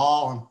crystal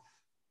ball and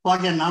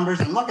plug in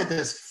numbers and look at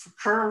this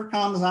curve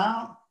comes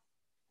out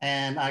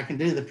and I can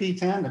do the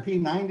P10, the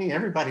P90.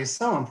 Everybody's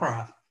so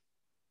impressed.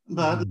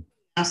 But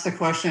ask the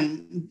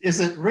question, is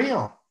it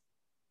real?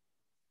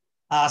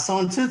 So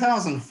in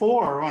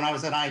 2004, when I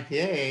was at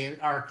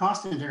IPA, our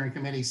cost engineering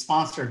committee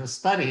sponsored a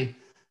study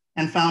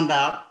and found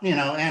out,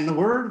 and the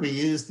word we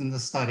used in the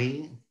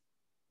study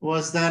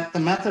was that the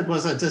method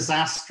was a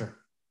disaster.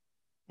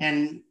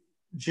 And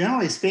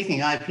generally speaking,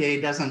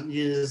 IPA doesn't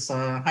use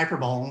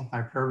hyperbole.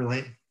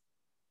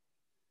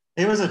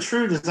 It was a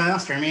true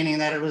disaster, meaning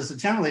that it was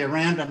generally a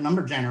random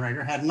number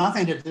generator, had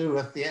nothing to do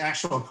with the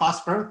actual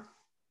cost growth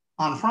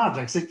on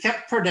projects. It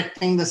kept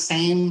predicting the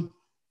same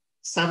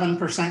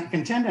 7%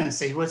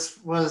 contingency, which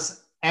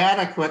was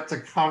adequate to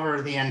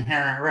cover the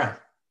inherent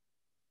risk.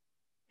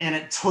 And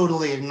it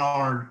totally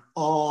ignored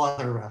all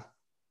other risk.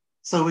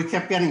 So we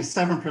kept getting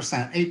 7%,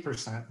 8%,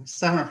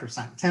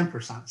 7%,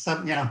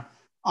 10%,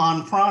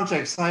 on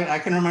projects. I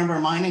can remember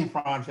mining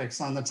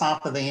projects on the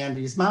top of the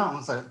Andes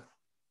Mountains that,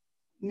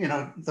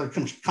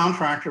 the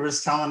contractor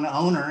was telling the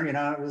owner,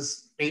 it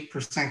was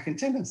 8%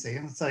 contingency.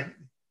 And it's like,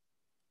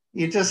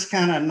 you just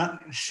kind of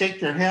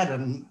shake your head.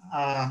 And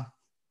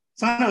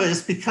so anyway,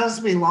 it's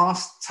because we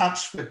lost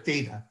touch with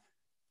data.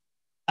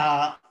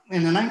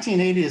 In the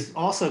 1980s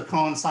also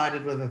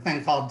coincided with a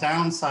thing called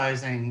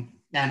downsizing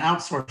and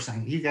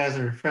outsourcing. You guys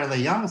are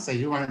fairly young, so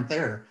you weren't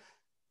there.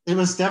 It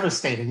was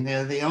devastating.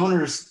 The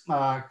owners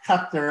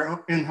cut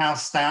their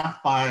in-house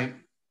staff by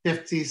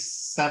 50,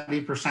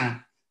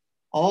 70%.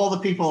 All the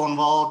people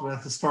involved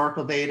with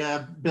historical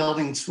data,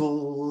 building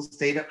tools,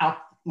 data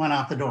went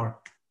out the door.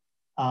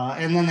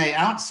 And then they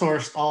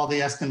outsourced all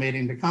the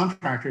estimating to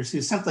contractors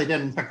who simply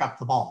didn't pick up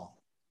the ball.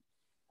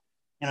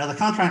 The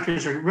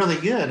contractors are really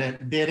good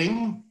at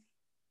bidding,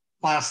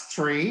 class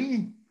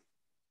 3,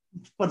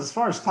 but as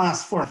far as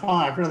class 4 and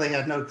 5, really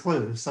had no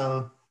clue.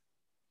 So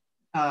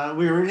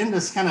we were in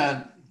this kind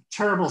of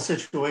terrible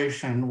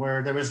situation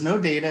where there was no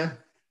data.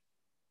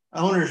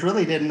 Owners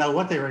really didn't know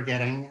what they were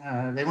getting.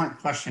 They weren't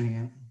questioning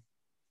it,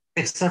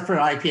 except for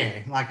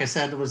IPA. Like I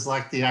said, it was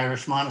like the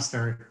Irish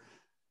monastery.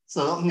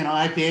 So,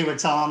 IPA would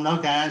tell them,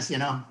 no, guys,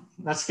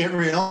 let's get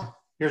real.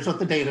 Here's what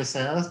the data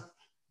says.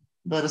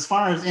 But as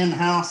far as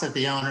in-house at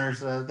the owners,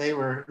 they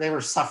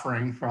were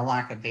suffering for a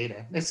lack of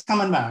data. It's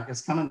coming back.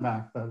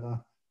 But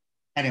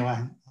anyway,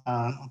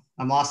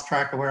 I'm lost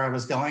track of where I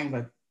was going,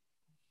 but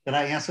did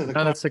I answer the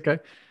question? That's okay.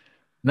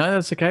 No,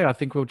 that's okay. I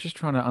think we're just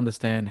trying to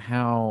understand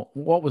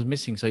what was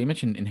missing. So you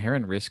mentioned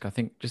inherent risk. I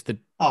think just to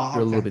drill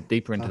a little bit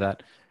deeper into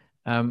that.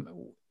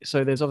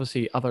 So there's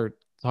obviously other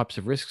types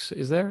of risks,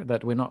 is there,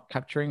 that we're not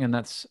capturing and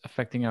that's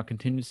affecting our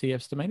contingency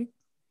estimating?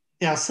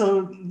 Yeah,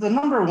 so the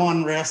number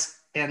one risk,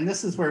 and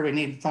this is where we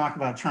need to talk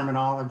about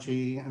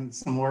terminology and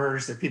some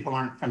words that people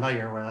aren't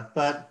familiar with,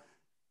 but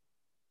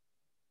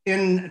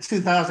in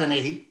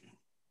 2008,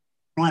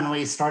 when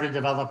we started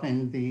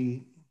developing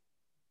the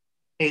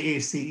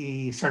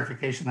AACE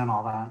certification and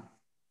all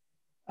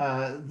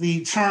that,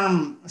 the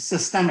term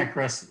systemic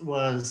risk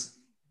was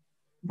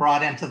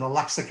brought into the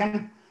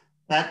lexicon.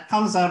 That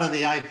comes out of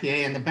the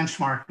IPA and the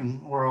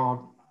benchmarking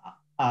world.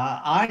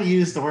 I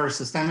use the word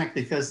systemic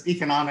because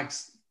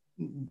economics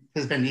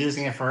has been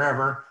using it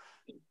forever,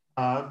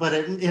 but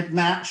it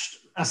matched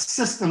a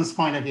systems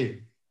point of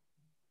view.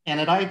 And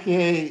at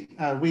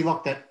IPA, we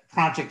looked at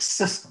project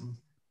systems.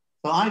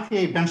 So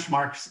IPA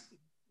benchmarks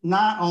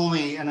not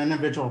only an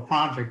individual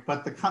project,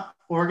 but the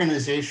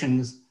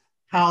organizations,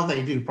 how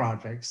they do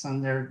projects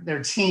and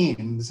their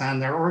teams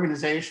and their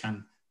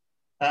organization.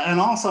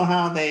 And also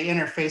how they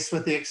interface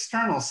with the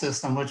external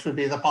system, which would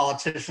be the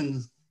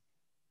politicians,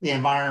 the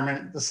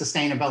environment, the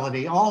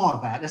sustainability, all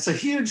of that. It's a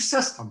huge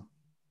system.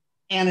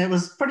 And it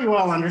was pretty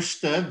well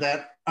understood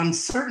that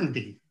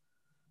uncertainty,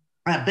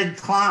 that big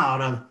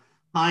cloud of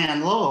high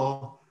and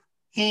low,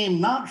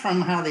 came not from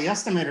how the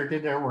estimator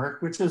did their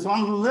work, which is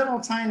one little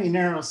tiny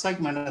narrow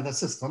segment of the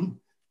system,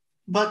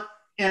 but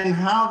in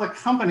how the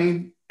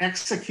company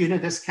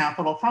executed its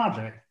capital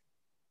project.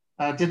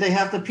 Did they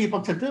have the people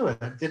to do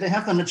it? Did they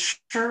have the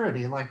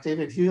maturity, like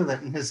David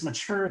Hewlett and his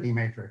maturity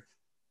matrix?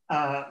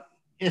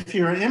 If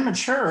you're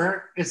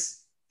immature,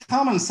 it's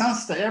common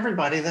sense to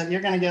everybody that you're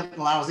going to get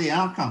lousy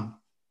outcome.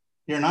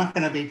 You're not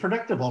going to be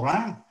predictable,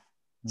 right?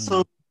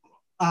 So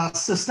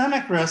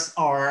systemic risks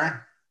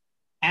are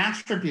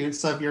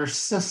attributes of your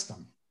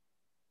system.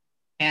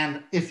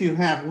 And if you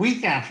have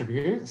weak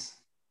attributes,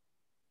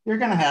 you're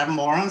going to have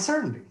more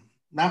uncertainty.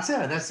 That's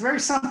it. That's very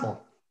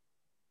simple.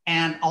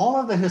 And all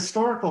of the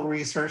historical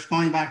research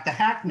going back to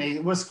Hackney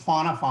was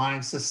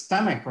quantifying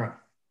systemic risk.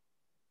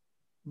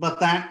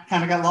 But that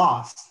kind of got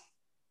lost.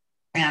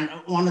 And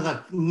one of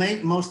the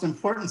most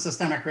important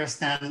systemic risks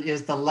then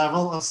is the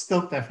level of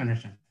scope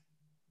definition.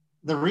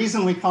 The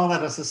reason we call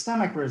that a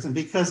systemic risk is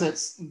because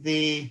it's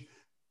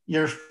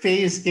your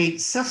phase gate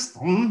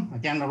system,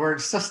 again, the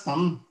word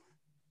system,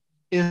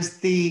 is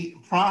the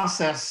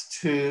process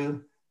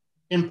to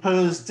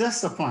impose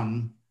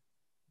discipline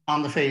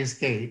on the phase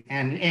gate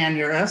and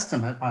your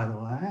estimate, by the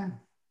way.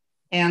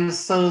 And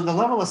so the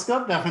level of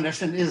scope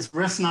definition is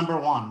risk number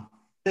one,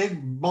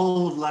 big,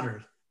 bold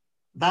letters.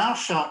 Thou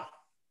shalt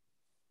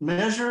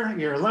measure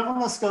your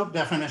level of scope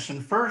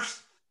definition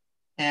first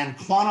and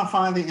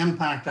quantify the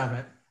impact of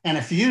it. And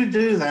if you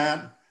do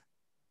that,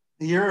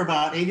 you're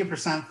about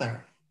 80%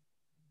 there.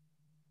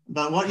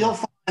 But what you'll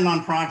find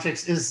on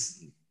projects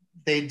is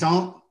they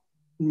don't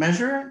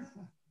measure it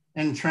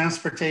in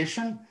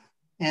transportation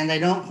and they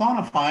don't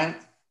quantify it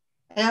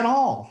at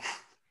all.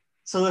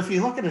 So if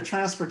you look at a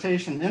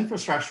transportation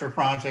infrastructure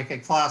project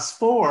at class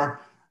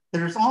 4,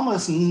 there's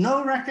almost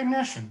no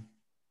recognition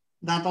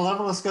that the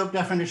level of scope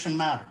definition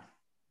mattered.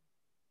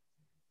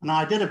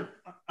 Now,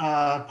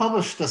 I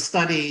published a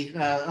study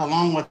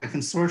along with the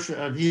consortium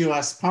of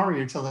US power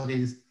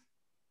utilities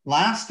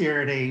last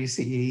year at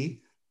AECE.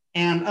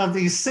 And of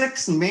these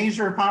 6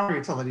 major power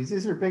utilities,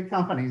 these are big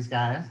companies,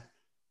 guys,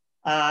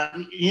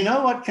 you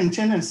know what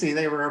contingency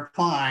they were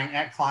applying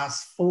at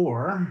class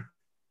 4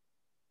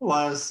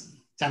 was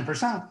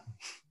 10%.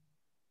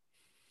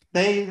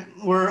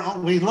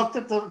 We looked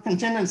at the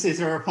contingencies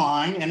they were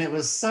applying, and it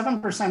was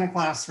 7% at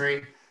class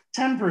 3,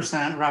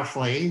 10%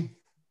 roughly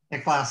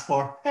at class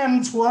 4,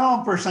 and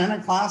 12%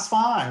 at class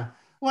 5,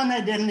 when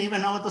they didn't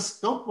even know what the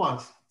scope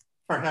was,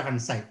 for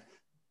heaven's sake.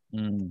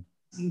 Mm.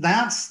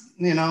 That's,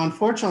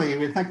 unfortunately,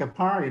 we think a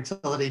power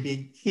utility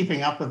be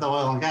keeping up with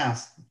oil and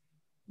gas.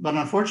 But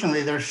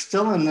unfortunately, they're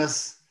still in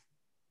this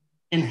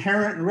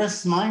inherent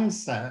risk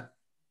mindset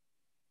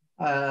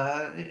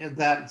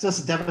that's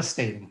just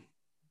devastating.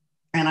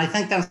 And I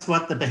think that's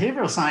what the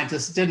behavioral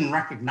scientists didn't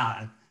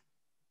recognize.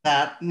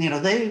 That,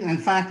 in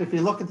fact, if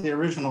you look at the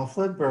original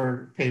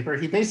Flidberg paper,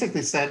 he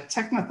basically said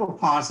technical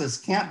causes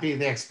can't be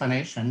the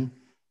explanation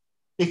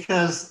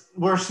because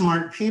we're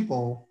smart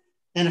people.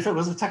 And if it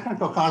was a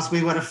technical cause,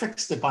 we would have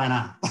fixed it by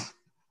now.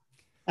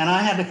 And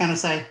I had to kind of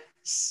say,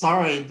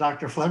 sorry,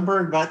 Dr.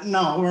 Flidberg, but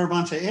no, we're a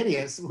bunch of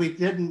idiots.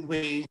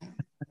 We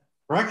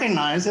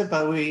recognize it,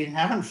 but we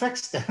haven't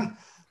fixed it.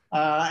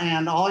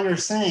 And all you're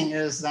saying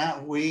is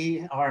that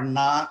we are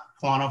not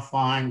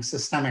quantifying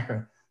systemic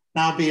risk.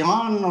 Now,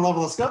 beyond the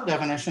level of scope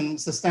definition,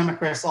 systemic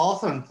risk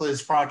also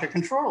includes project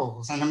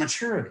controls and the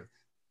maturity,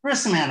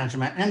 risk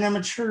management and the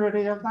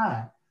maturity of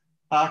that,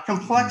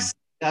 complexity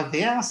of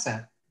the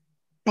asset,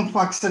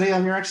 complexity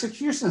of your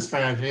execution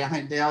strategy. I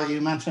think, Dale, you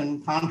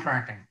mentioned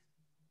contracting.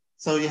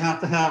 So you have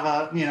to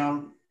have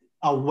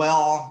a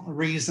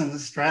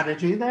well-reasoned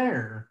strategy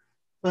there.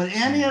 But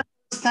any of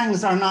those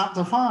things are not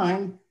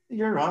defined,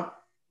 you're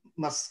up,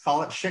 let's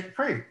call it shit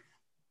creek.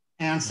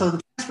 And so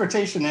the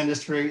transportation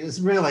industry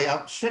is really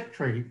up shit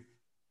creek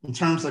in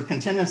terms of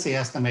contingency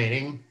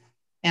estimating.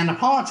 And the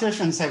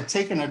politicians have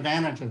taken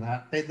advantage of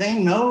that. They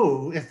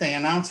know if they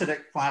announce it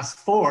at class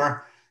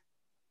 4,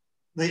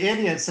 the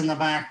idiots in the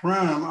back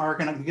room are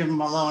going to give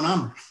them a low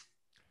number.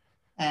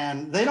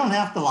 And they don't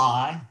have to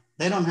lie.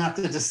 They don't have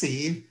to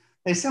deceive.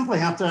 They simply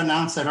have to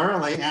announce it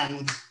early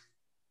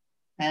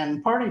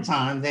and party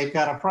time, they've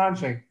got a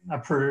project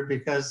approved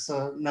because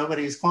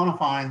nobody's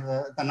quantifying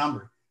the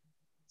number.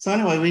 So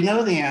anyway, we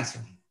know the answer.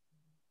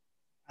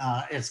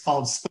 It's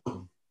called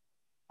scope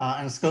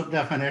and scope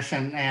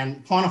definition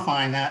and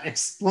quantifying that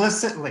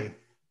explicitly.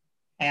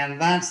 And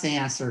that's the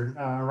answer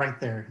right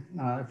there.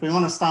 If we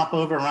want to stop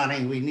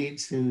overrunning, we need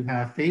to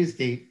have phase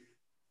gate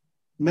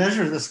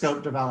measure the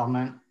scope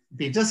development,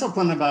 be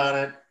disciplined about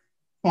it,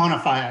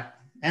 quantify it,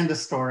 end of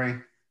story,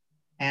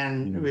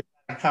 and we've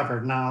got it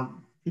covered. Now,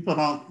 people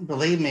don't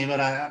believe me, but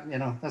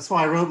that's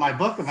why I wrote my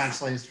book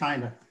eventually, is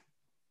trying to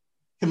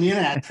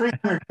communicate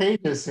 300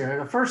 pages here.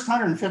 The first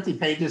 150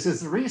 pages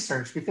is the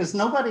research, because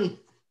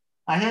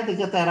I had to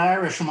get that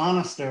Irish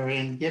monastery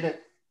and get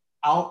it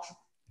out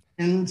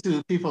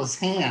into people's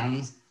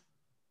hands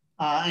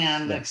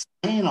and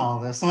explain all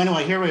this. So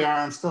anyway, here we are.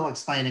 I'm still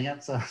explaining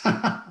it. So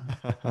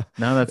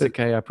no, that's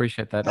okay. I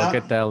appreciate that. I'll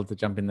get Dale to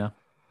jump in now.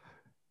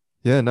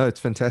 Yeah, no, it's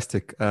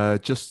fantastic.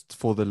 Just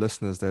for the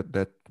listeners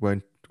that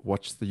won't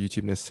watch the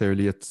YouTube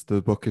necessarily,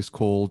 the book is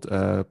called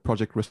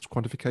Project Risk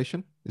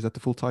Quantification. Is that the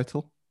full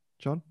title,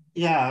 John?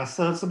 Yeah,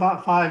 so it's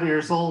about 5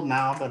 years old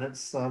now, but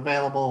it's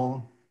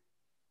available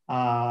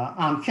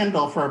on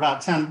Kindle for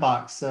about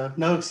 $10. So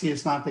no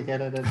excuse not to get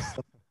it. It's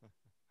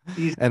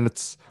and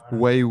it's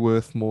way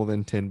worth more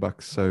than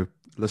 $10. So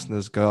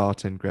listeners, go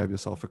out and grab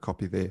yourself a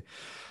copy there.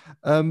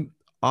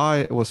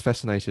 I was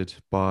fascinated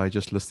by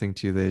just listening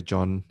to you there,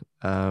 John.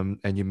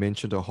 And you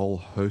mentioned a whole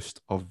host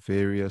of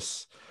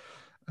various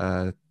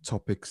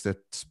topics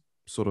that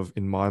sort of,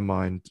 in my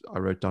mind, I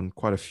wrote down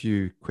quite a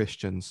few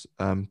questions.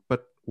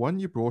 But one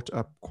you brought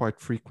up quite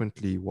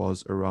frequently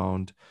was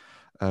around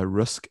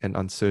risk and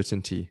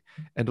uncertainty.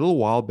 And a little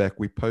while back,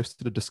 we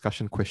posted a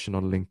discussion question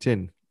on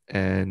LinkedIn.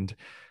 And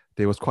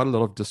there was quite a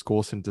lot of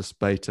discourse and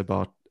debate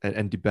about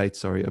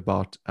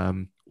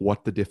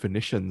what the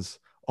definitions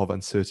of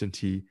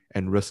uncertainty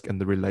and risk and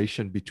the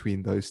relation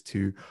between those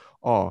two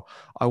are.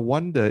 I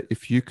wonder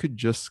if you could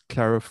just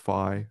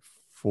clarify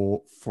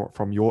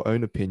from your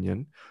own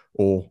opinion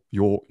or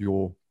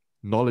your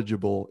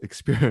knowledgeable,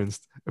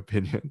 experienced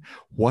opinion,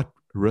 what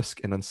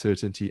risk and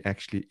uncertainty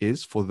actually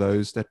is for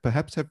those that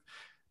perhaps have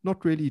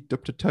not really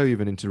dipped a toe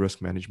even into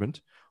risk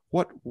management,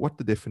 what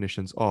the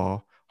definitions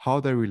are, how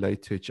they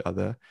relate to each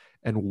other,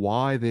 and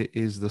why there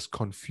is this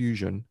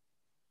confusion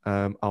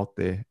out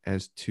there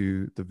as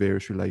to the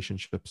various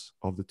relationships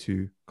of the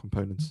two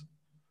components.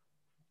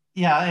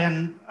 Yeah,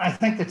 and I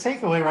think the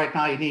takeaway right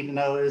now you need to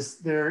know is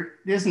there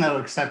is no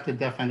accepted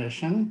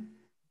definition.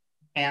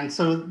 And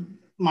so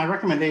my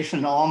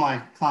recommendation to all my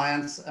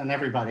clients and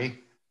everybody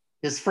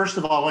is, first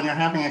of all, when you're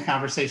having a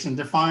conversation,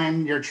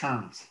 define your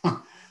terms.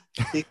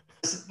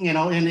 Because, in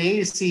the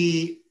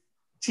AEC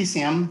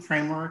TCM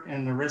framework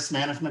and the risk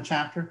management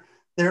chapter,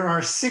 there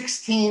are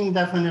 16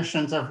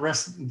 definitions of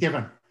risk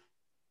given.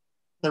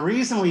 The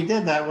reason we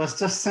did that was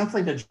just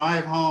simply to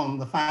drive home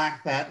the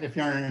fact that if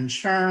you're in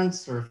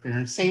insurance or if you're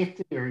in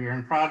safety or you're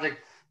in project,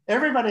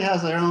 everybody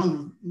has their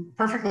own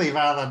perfectly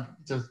valid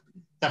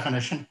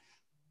definition.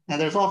 And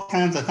there's all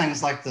kinds of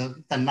things like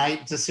the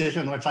night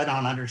decision, which I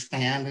don't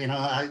understand,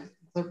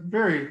 the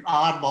very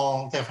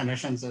oddball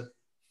definitions.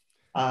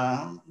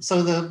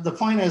 So the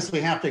point is we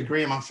have to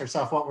agree amongst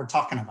ourselves what we're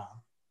talking about.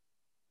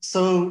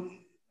 So,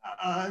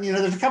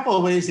 there's a couple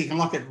of ways you can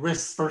look at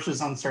risk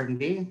versus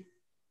uncertainty.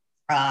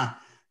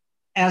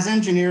 As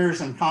engineers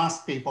and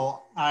cost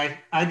people, I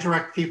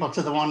direct people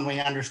to the one we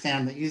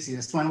understand the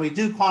easiest. When we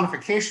do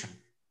quantification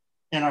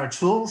in our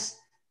tools,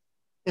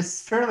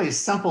 it's fairly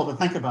simple to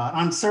think about.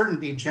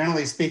 Uncertainty,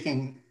 generally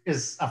speaking,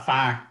 is a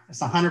fact.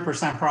 It's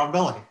 100%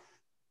 probability.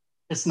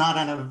 It's not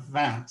an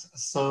event.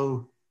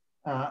 So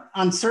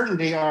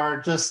uncertainty are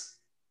just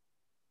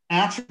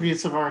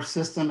attributes of our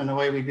system and the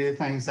way we do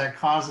things that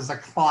causes a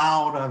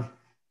cloud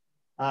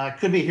of,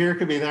 could be here,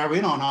 could be there, we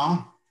don't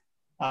know.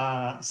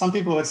 Some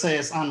people would say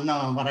it's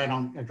unknown, but I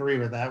don't agree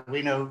with that.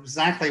 We know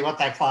exactly what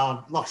that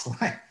cloud looks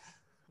like.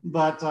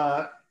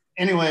 But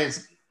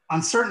anyways,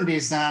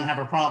 uncertainties then have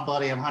a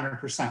probability of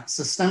 100%.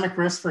 Systemic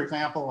risk, for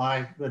example,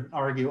 I would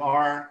argue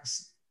are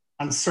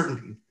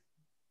uncertainty.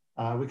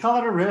 We call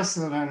it a risk,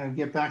 and I'm going to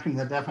get back into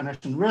the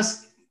definition.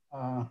 Risk,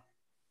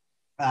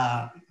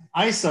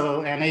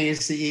 ISO and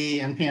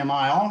AECE and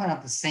PMI all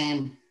have the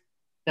same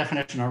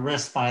definition of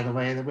risk, by the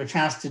way, which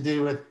has to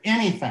do with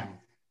anything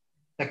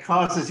that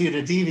causes you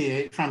to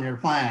deviate from your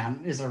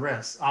plan is a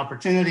risk.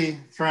 Opportunity,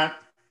 threat.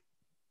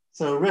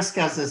 So risk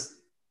has this,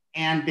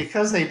 and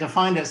because they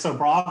defined it so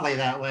broadly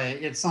that way,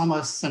 it's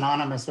almost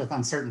synonymous with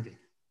uncertainty.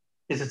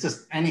 Because it's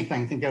just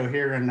anything can go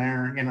here and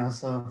there,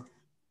 so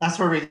that's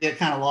where we get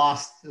kind of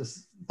lost.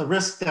 Is the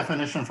risk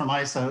definition from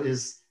ISO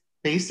is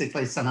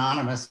basically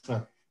synonymous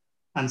with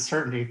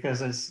uncertainty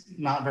because it's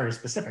not very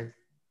specific.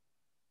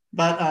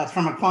 But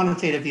from a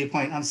quantitative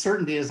viewpoint,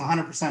 uncertainty is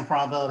 100%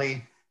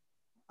 probability.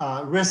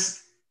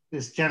 Risk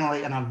is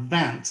generally an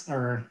event,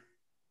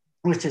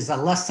 which is a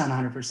less than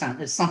 100%.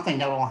 It's something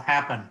that will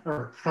happen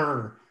or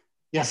occur,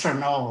 yes or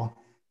no.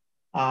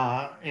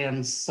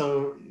 And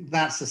so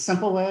that's the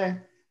simple way.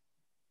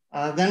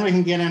 Then we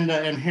can get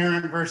into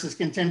inherent versus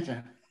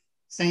contingent.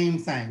 Same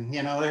thing,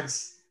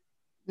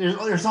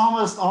 there's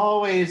almost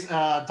always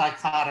a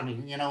dichotomy.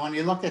 When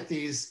you look at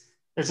these,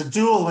 there's a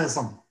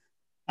dualism.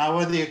 Now,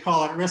 whether you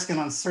call it risk and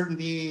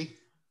uncertainty,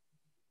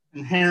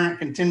 inherent,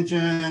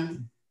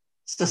 contingent,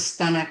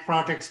 systemic,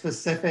 project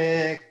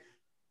specific,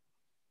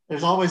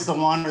 there's always the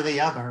one or the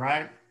other,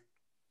 right?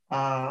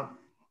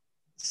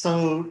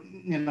 So,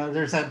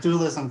 there's that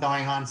dualism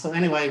going on. So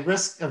anyway,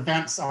 risk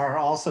events are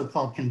also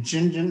called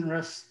contingent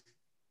risks.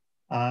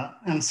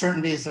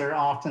 Uncertainties are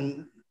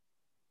often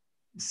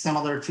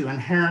similar to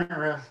inherent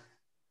risk.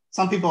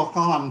 Some people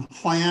call them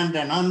planned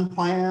and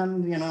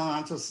unplanned,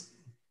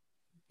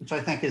 which I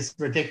think is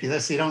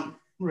ridiculous. You don't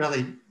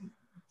really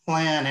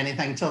plan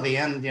anything till the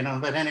end,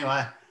 but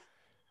anyway.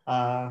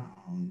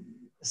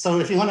 So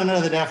if you want to know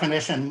the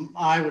definition,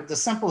 the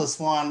simplest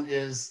one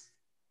is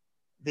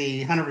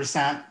the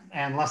 100%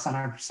 and less than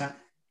 100%.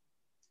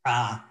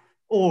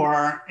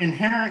 Or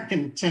inherent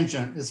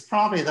contingent is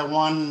probably the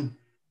one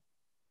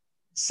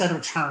set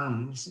of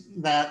terms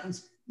that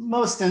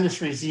most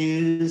industries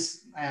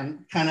use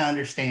and kind of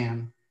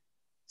understand.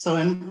 So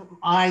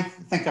I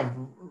think of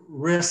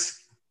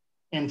risk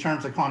in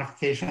terms of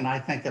quantification. I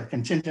think of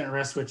contingent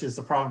risk, which is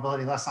the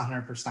probability less than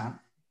 100%.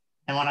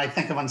 And when I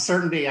think of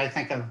uncertainty, I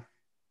think of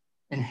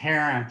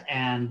inherent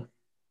and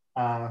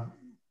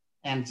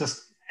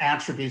just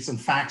attributes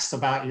and facts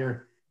about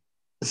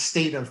the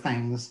state of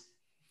things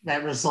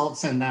that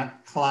results in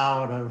that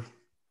cloud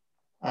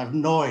of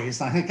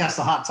noise. I think that's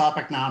the hot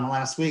topic now in the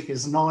last week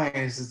is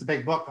noise. It's a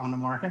big book on the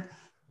market.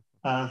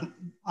 I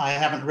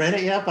haven't read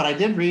it yet, but I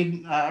did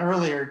read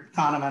earlier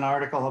Kahneman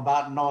article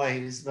about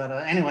noise. But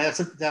anyway, that's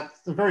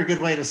a very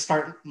good way to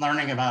start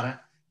learning about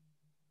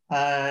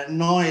it.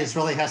 Noise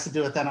really has to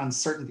do with that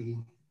uncertainty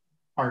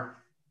part.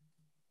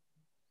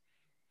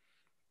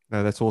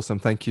 No, that's awesome.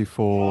 Thank you Off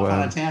for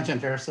on a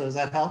tangent there, so does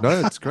that help?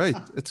 no, it's great.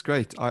 It's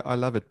great. I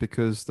love it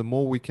because the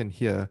more we can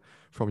hear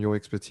from your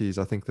expertise,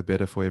 I think the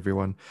better for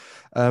everyone.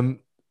 Um,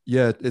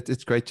 yeah,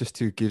 it's great just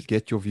to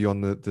get your view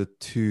on the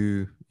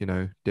two,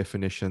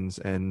 definitions.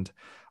 And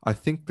I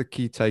think the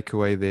key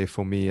takeaway there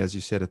for me, as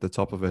you said at the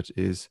top of it,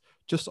 is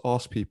just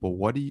ask people,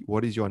 what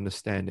is your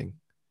understanding?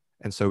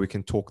 And so we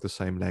can talk the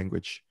same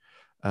language.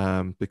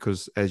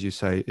 Because as you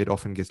say, it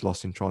often gets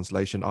lost in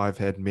translation. I've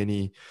had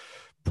many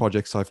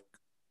projects I've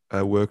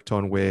worked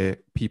on where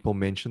people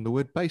mention the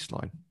word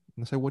baseline.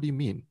 And I say, what do you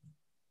mean?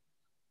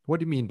 What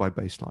do you mean by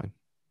baseline?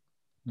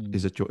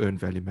 Is it your earned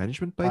value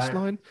management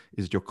baseline?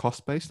 Is it your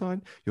cost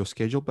baseline? Your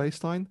schedule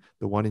baseline?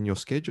 The one in your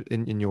schedule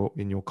in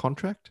your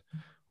contract?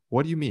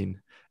 What do you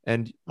mean?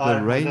 And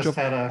the range of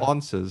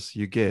answers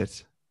you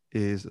get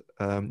is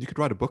you could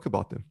write a book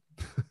about them.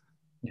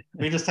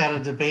 We just had a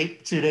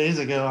debate 2 days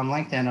ago on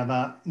LinkedIn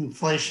about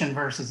inflation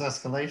versus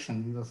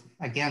escalation.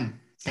 Again,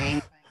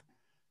 same thing.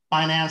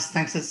 Finance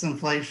thinks it's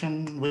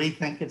inflation. We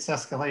think it's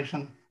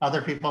escalation.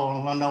 Other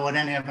people don't know what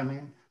any of them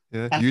mean.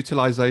 Yeah, and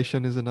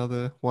utilization is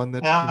another one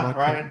that yeah, you might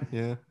right.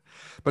 Yeah,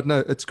 but no,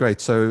 it's great.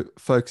 So,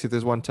 folks, if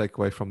there's one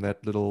takeaway from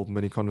that little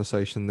mini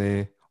conversation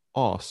there,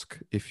 ask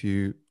if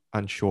you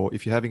unsure,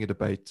 if you're having a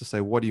debate, to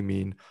say, what do you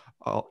mean?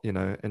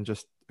 And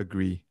just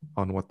agree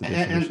on what the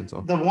definitions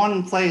are. The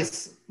one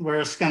place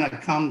where it's going to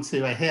come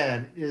to a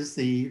head is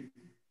the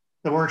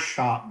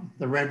workshop,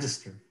 the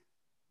register.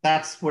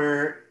 That's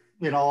where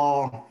it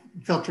all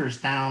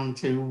filters down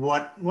to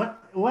what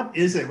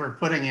is it we're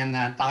putting in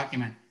that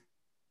document.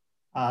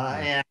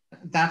 And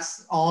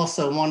that's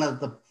also one of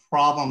the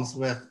problems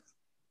with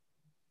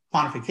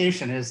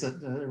quantification is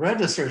that the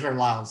registers are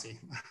lousy.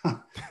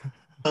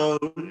 So,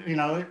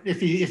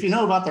 if you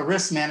know about the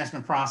risk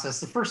management process,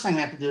 the first thing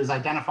we have to do is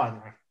identify the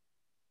risk.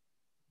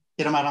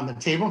 Get them out on the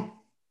table.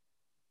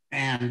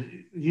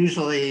 And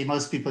usually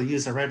most people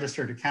use a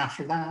register to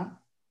capture that.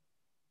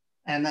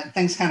 And then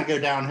things kind of go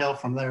downhill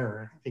from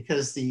there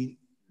because the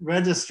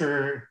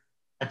register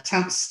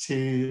attempts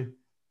to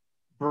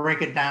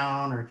break it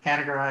down or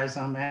categorize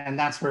them. And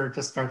that's where it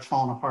just starts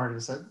falling apart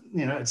is that,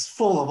 it's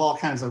full of all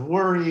kinds of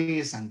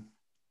worries. And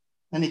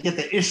then you get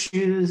the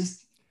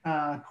issues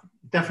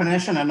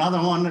definition, another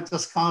one that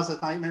just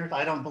causes nightmares.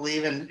 I don't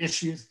believe in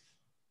issues.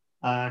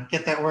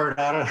 Get that word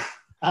out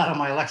of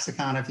my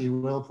lexicon, if you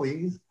will,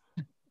 please.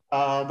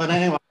 But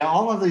anyway,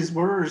 all of these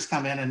words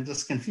come in and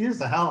just confuse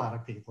the hell out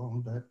of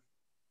people. But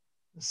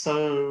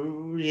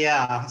so,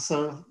 yeah,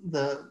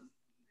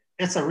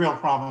 it's a real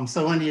problem.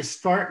 So when you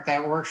start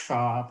that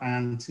workshop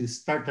and to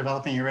start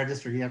developing your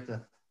register, you have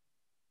to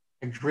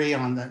agree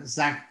on the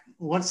exact,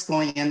 what's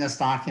going in this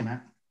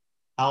document?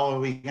 How are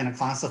we going to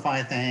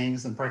classify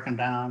things and break them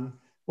down?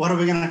 What are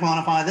we going to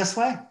quantify this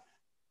way?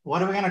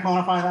 What are we going to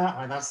quantify that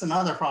way? That's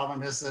another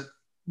problem is that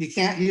you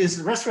can't use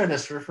the risk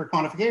register for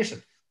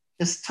quantification.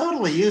 It's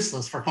totally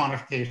useless for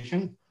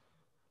quantification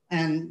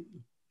and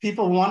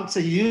people want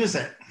to use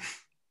it,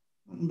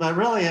 but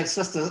really it's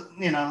just a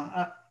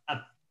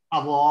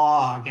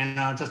log,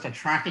 just a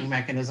tracking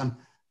mechanism.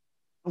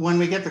 When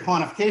we get to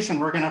quantification,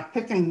 we're going to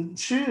pick and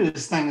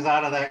choose things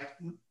out of that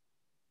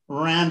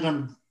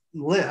random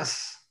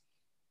list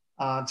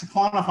to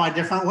quantify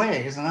different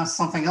ways. And that's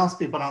something else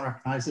people don't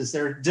recognize is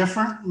there are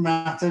different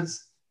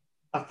methods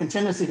of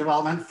contingency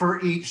development for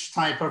each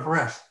type of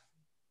risk.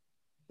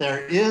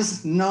 There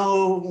is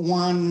no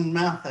one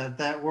method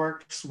that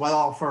works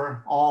well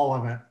for all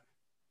of it.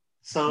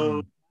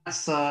 So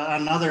that's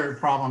another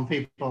problem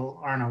people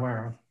aren't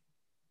aware of.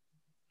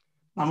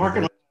 I'm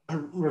working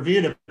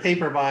reviewed a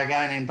paper by a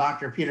guy named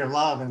Dr. Peter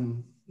Love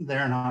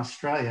there in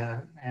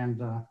Australia.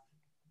 And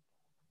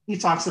he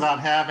talks about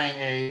having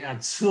a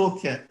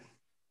toolkit.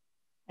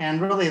 And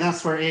really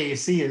that's where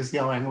AAC is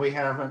going. We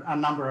have a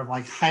number of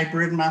like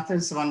hybrid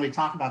methods. So when we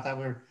talk about that,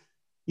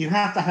 you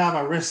have to have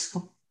a risk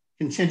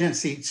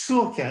contingency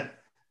toolkit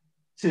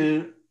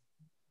to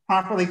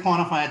properly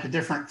quantify the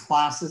different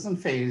classes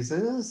and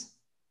phases.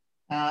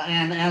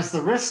 And as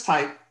the risk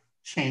type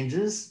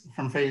changes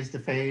from phase to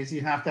phase,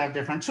 you have to have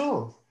different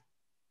tools.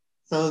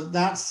 So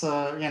that's,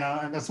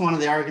 that's one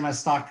of the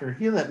arguments Dr.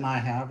 Hewlett and I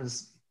have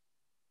is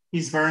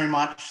he's very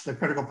much the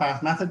critical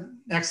path method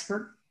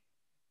expert,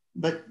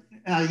 but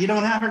you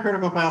don't have a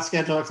critical path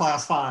schedule at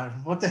class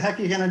 5. What the heck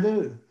are you gonna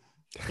do?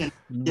 You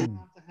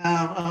have to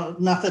have a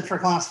method for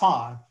class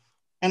 5.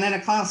 And then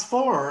at class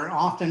 4,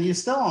 often you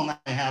still only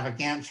have a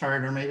Gantt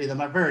chart or maybe the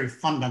very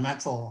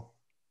fundamental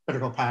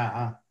critical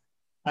path.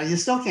 You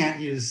still can't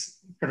use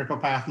critical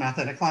path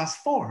method at class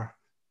 4.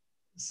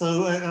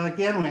 So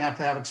again, we have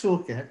to have a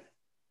toolkit.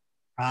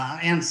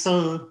 And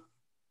so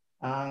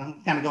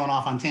kind of going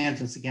off on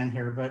tangents again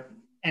here, but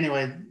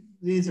anyway,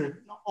 these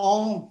are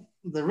all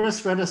the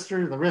risk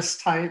register, the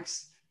risk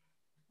types,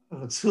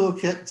 the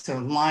toolkit to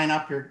line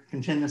up your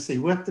contingency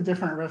with the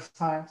different risk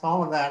types.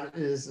 All of that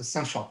is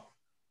essential.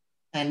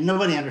 And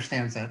nobody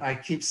understands that. I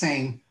keep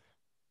saying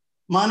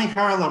Monte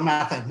Carlo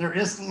method. There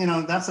is,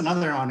 that's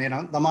another one,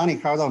 the Monte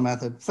Carlo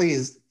method.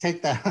 Please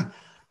take that.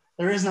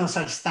 There is no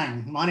such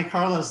thing. Monte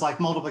Carlo is like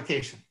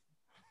multiplication.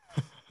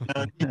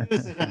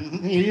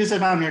 You use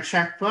it on your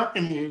checkbook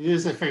and you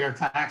use it for your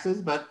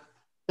taxes, but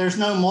there's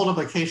no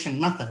multiplication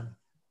method.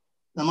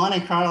 The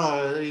Monte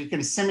Carlo, you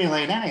can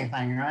simulate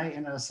anything,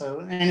 right?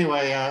 So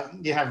anyway,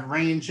 you have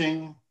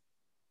ranging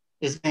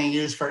is being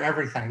used for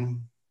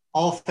everything.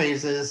 All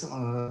phases,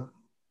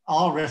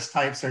 all risk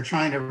types are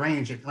trying to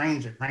range it.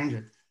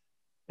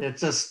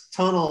 It's just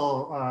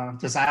total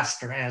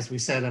disaster, as we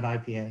said at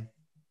IPA.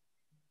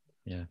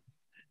 Yeah.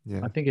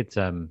 Yeah. I think it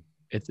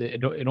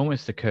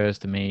almost occurs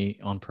to me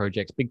on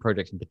projects, big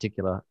projects in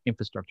particular,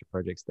 infrastructure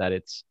projects, that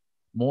it's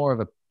more of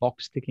a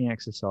box ticking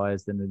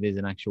exercise than it is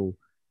an actual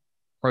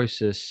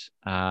process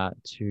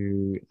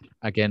to,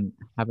 again,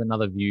 have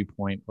another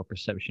viewpoint or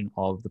perception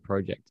of the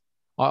project.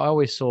 I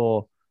always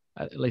saw,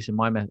 at least in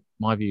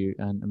my view,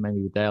 and maybe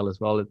with Dale as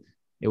well,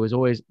 it was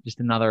always just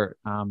another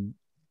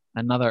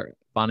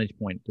vantage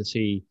point to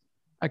see,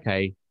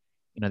 okay,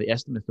 the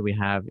estimates that we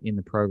have in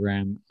the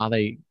program, are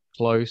they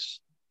close?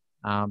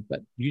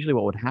 But usually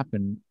what would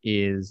happen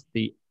is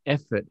the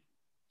effort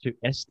to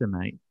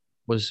estimate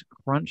was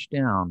crunched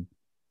down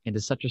into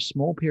such a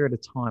small period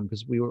of time,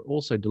 because we were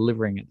also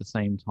delivering at the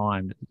same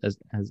time as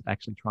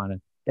actually trying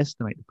to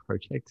estimate the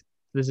project.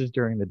 This is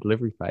during the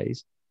delivery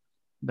phase,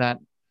 that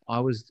I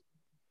was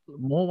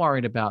more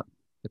worried about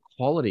the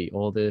quality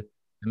or the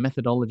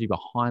methodology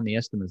behind the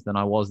estimates than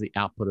I was the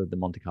output of the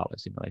Monte Carlo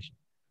simulation.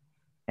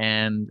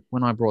 And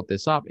when I brought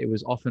this up, it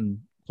was often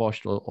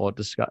quashed or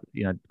discussed,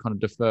 kind of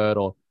deferred,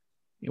 or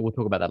we'll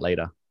talk about that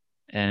later.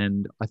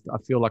 And I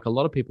feel like a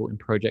lot of people in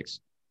projects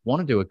want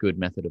to do a good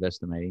method of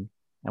estimating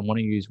and want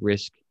to use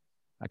risk,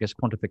 I guess,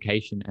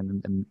 quantification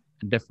and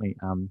definitely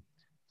some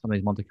of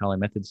these Monte Carlo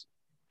methods,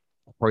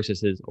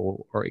 processes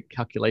or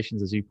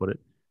calculations, as you put it.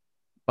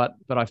 But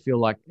I feel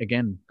like,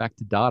 again, back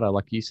to data,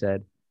 like you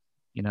said,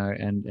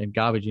 and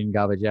garbage in,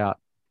 garbage out.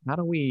 How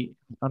do we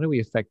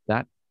affect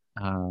that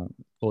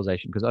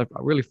causation? Because I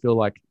really feel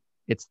like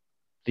it's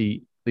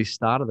the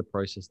start of the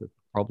process that's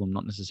the problem,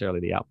 not necessarily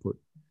the output.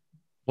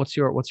 What's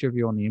your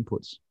view on the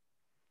inputs?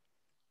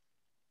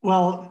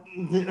 Well,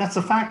 that's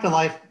a fact of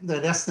life,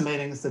 that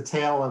estimating is the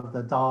tail of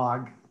the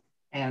dog.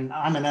 And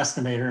I'm an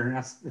estimator. And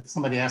if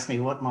somebody asked me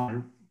what my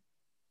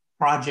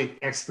project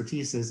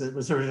expertise is, it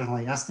was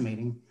originally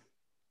estimating.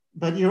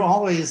 But you're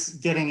always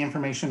getting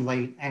information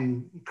late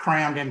and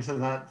crammed into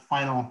the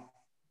final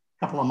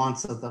couple of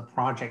months of the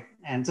project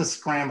and just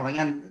scrambling.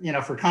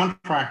 And, for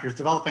contractors,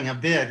 developing a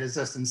bid is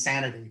just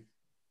insanity.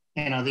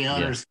 The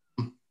owners,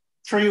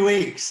 3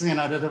 weeks, to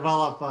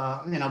develop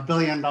a, $1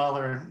 billion,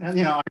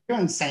 are you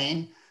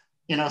insane?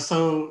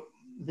 So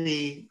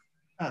the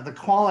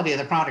quality of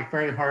the product,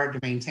 very hard to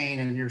maintain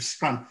in your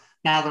scrum.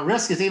 Now the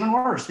risk is even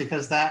worse,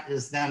 because that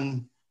is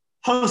then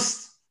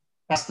post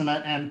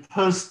estimate and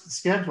post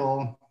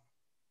schedule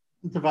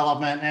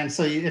development. And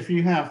so if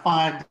you have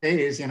 5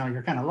 days,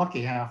 you're kind of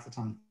lucky half the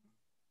time.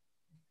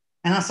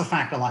 And that's a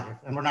fact of life,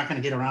 and we're not going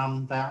to get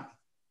around that.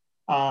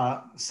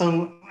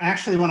 So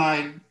actually, when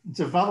I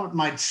developed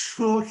my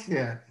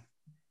toolkit,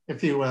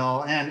 if you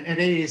will, and at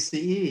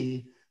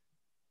AACE,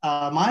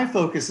 my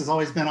focus has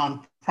always been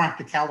on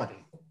practicality.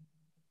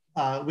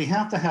 We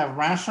have to have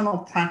rational,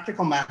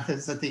 practical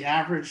methods that the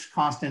average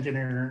cost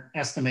engineer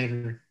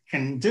estimator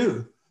can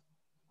do.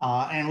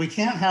 And we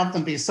can't have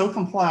them be so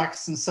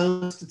complex and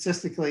so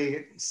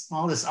statistically,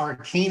 all this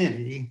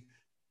arcanity,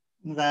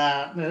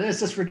 that it's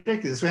just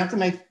ridiculous. We have to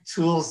make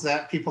tools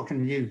that people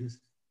can use.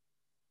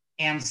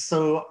 And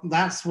so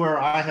that's where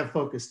I have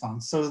focused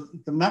on. So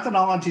the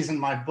methodologies in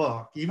my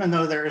book, even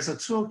though there is a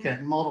toolkit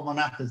and multiple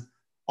methods,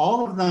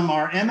 all of them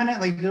are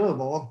eminently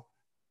doable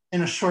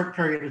in a short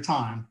period of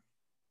time.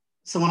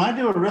 So when I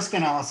do a risk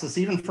analysis,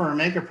 even for a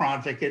mega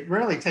project, it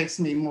really takes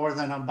me more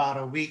than about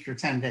a week or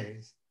 10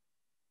 days,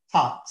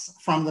 tops,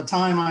 from the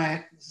time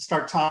I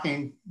start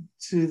talking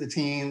to the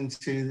team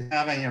to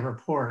having a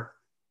report.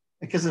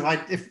 Because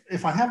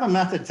if I have a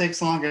method that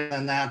takes longer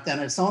than that, then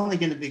it's only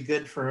going to be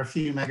good for a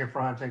few mega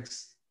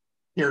projects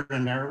here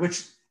and there,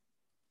 which,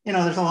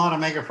 there's a lot of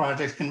mega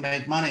projects can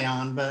make money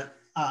on, but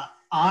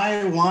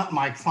I want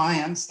my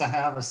clients to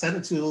have a set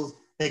of tools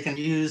they can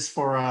use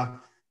for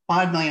a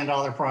 $5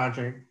 million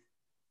project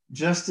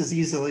just as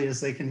easily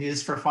as they can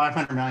use for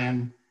 500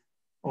 million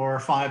or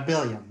 5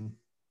 billion.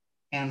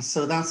 And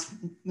so that's,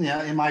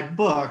 in my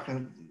book,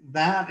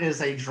 that is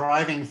a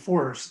driving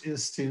force,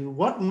 is to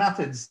what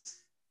methods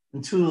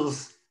and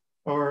tools,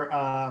 or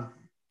I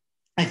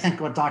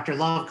think what Dr.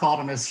 Love called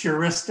them as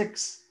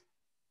heuristics.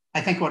 I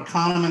think what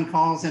Kahneman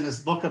calls in his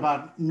book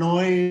about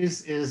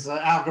noise is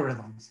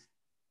algorithms.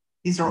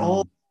 These are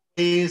all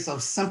ways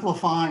of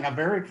simplifying a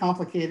very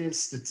complicated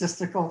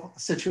statistical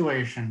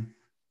situation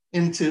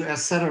into a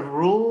set of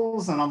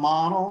rules and a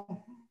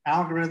model,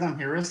 algorithm,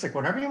 heuristic,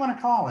 whatever you want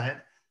to call it,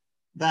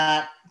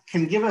 that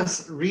can give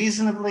us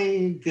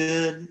reasonably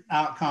good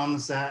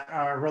outcomes that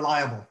are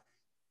reliable.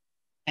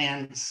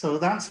 And so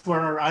that's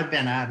where I've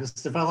been at, is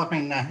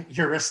developing the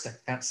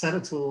heuristic, that set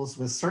of tools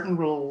with certain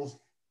rules,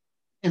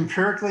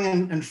 empirically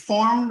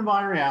informed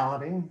by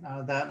reality,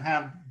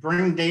 that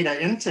bring data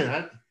into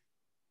it,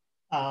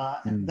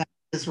 that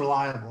is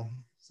reliable.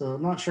 So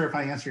I'm not sure if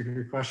I answered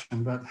your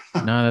question, but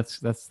No,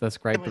 that's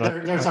great.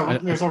 But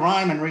there's a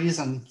rhyme and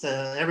reason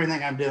to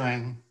everything I'm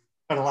doing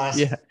for the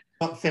last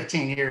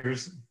 15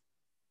 years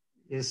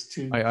is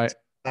to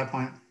that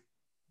point.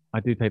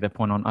 I do take that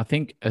point on. I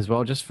think as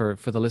well, just for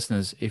the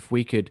listeners, if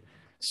we could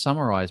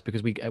summarize,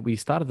 because we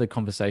started the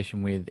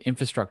conversation with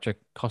infrastructure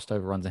cost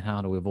overruns and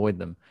how to avoid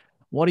them.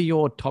 What are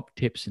your top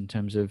tips in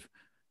terms of,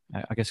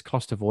 I guess,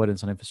 cost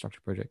avoidance on infrastructure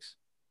projects?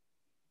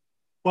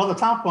 Well, the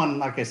top one,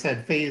 like I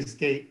said, phase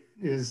gate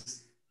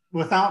is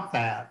without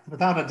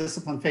a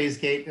disciplined phase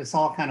gate, it's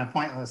all kind of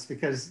pointless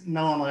because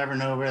no one will ever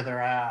know where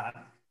they're at.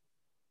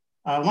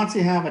 Once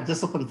you have a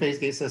disciplined phase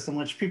gate system,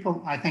 which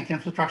people, I think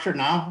infrastructure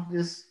now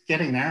is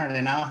getting there, they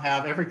now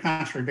have, every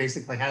country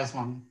basically has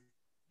one,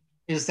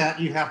 is that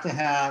you have to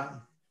have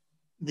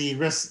the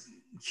risk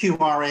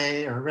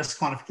QRA or risk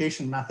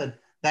quantification method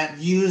that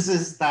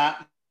uses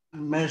that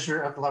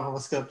measure of level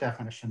of scope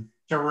definition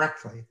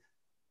directly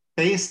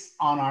based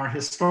on our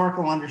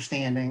historical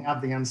understanding of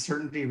the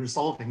uncertainty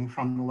resulting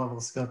from the level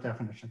of scope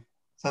definition.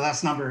 So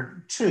that's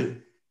number 2.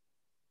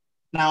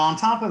 Now, on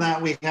top of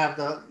that, we have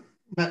the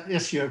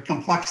issue of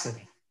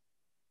complexity.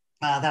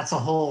 That's a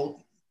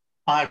whole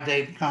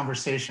 5-day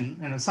conversation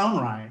in its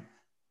own right.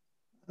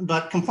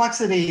 But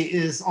complexity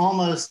is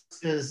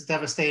almost as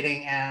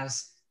devastating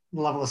as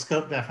the level of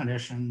scope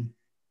definition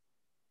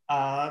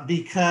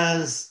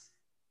because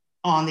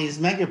on these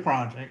mega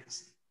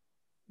projects,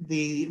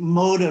 the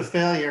mode of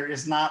failure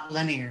is not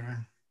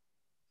linear.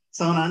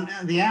 So on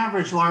the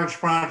average large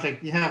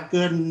project, you have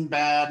good and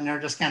bad, and they're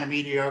just kind of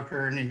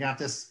mediocre, and you got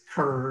this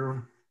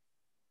curve.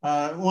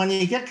 When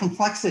you get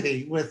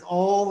complexity with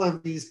all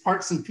of these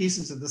parts and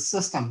pieces of the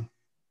system,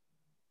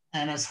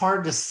 and it's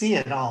hard to see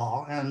it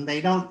all, and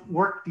they don't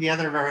work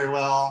together very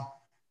well,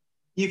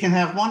 you can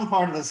have one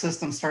part of the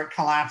system start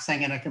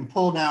collapsing, and it can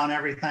pull down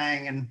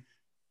everything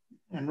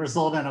and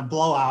result in a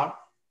blowout.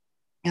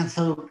 And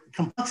so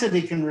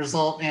complexity can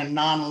result in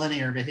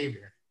nonlinear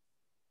behavior.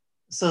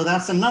 So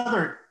that's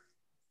another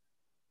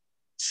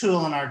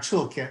tool in our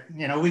toolkit.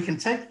 You know, we can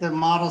take the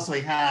models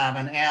we have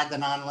and add the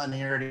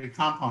nonlinearity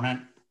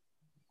component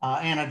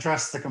and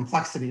address the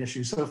complexity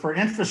issue. So for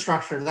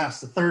infrastructure,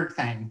 that's the third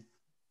thing,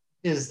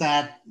 is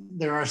that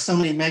there are so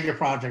many mega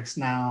projects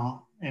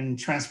now in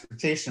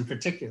transportation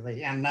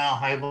particularly, and now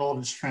high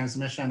voltage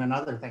transmission and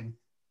other things,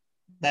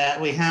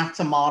 that we have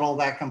to model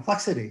that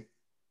complexity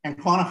and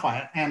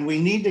quantify it. And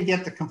we need to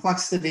get the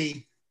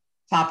complexity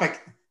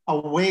topic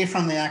away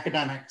from the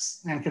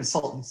academics and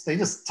consultants. They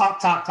just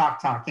talk,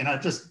 you know,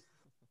 just,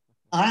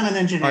 I'm an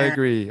engineer.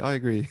 I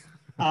agree.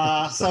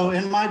 So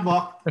in my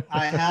book,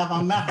 I have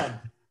a method.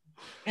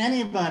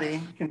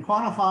 Anybody can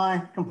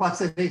quantify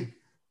complexity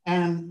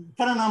and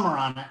put a number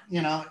on it,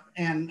 you know,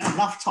 and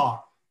enough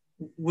talk.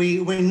 We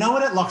know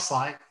what it looks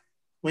like.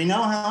 We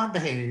know how it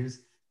behaves,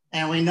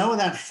 and we know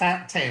that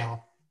fat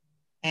tail.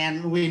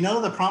 And we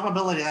know the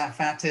probability that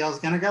fat tail is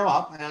going to go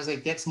up as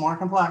it gets more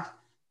complex.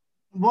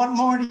 What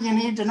more do you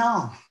need to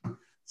know?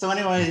 So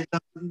anyway,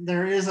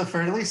 there is a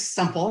fairly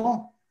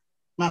simple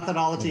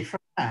methodology for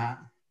that.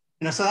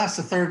 You know, so that's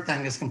the third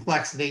thing, is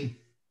complexity.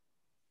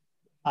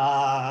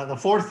 The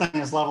fourth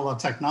thing is level of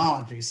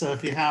technology. So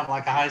if you have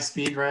like a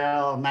high-speed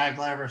rail,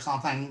 maglev or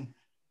something,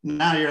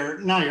 now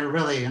you're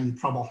really in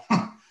trouble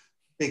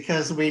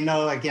because we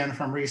know again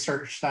from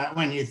research that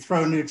when you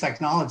throw new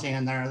technology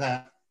in there,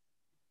 that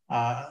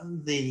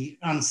the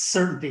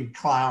uncertainty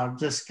cloud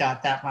just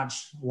got that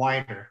much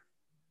wider,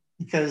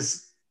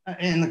 because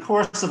in the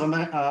course of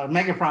a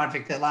mega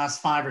project that lasts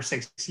 5 or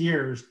 6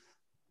 years,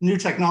 new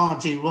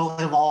technology will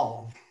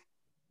evolve.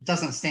 It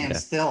doesn't stand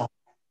still.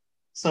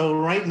 So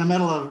right in the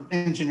middle of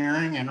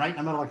engineering and right in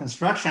the middle of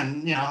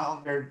construction, you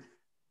know,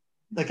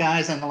 the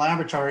guys in the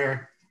laboratory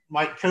are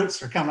white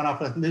coats are coming up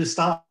with new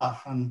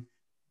stuff. And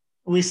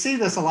we see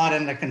this a lot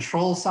in the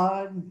control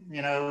side.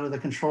 You know, the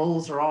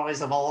controls are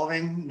always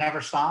evolving, never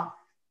stop.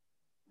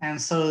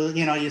 And so,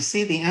 you know, you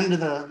see the end of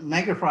the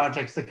mega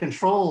projects, the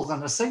controls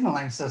and the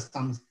signaling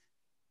systems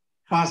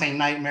causing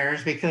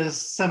nightmares because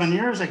 7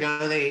 years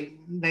ago,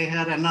 they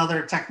had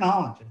another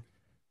technology.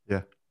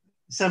 Yeah.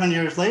 7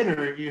 years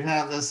later, you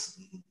have this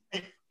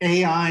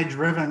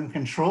AI-driven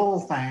control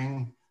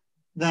thing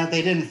that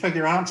they didn't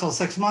figure out until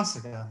 6 months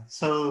ago.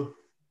 So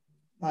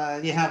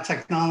you have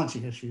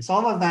technology issues.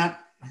 All of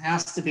that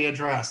has to be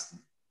addressed.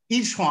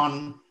 Each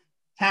one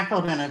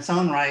tackled in its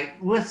own right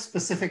with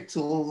specific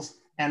tools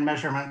and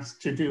measurements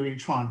to do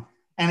each one.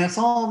 And it's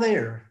all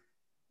there.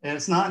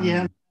 It's not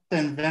yet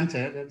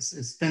invented.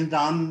 It's been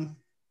done,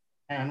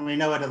 and we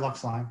know what it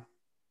looks like.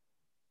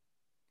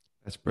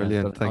 That's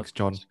brilliant. Thanks,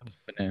 John.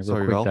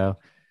 Sorry, Val.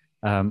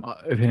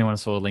 If anyone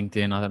saw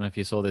LinkedIn, I don't know if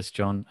you saw this,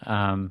 John.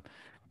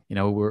 You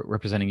know, we're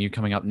representing you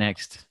coming up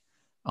next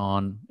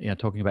on, you know,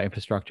 talking about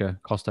infrastructure,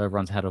 cost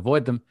overruns, how to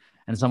avoid them.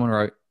 And someone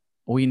wrote,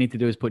 all you need to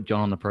do is put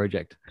John on the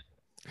project.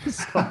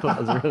 So I thought that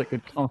was a really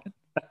good comment.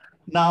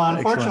 No,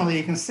 unfortunately,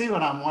 you can see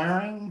what I'm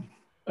wearing.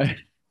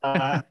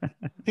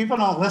 People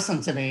don't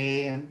listen to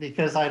me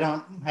because I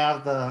don't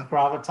have the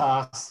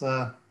gravitas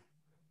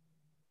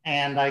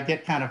and I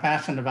get kind of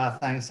passionate about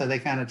things, so they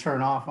kind of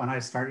turn off when I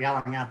start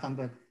yelling at them.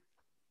 But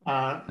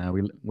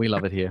we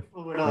love it here.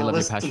 we We love your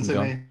listen passion, to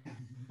John. me.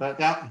 But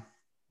yeah.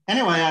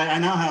 Anyway, I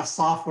now have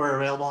software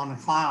available on the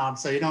cloud,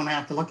 so you don't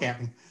have to look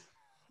at me.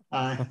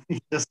 You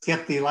just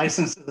get the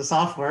license to the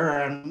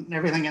software, and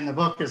everything in the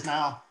book is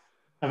now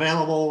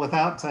available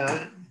without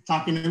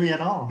talking to me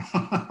at all.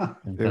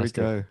 There we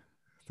go.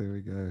 There we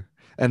go.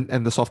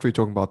 And the software you're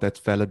talking about, that's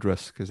Valid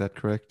Risk. Is that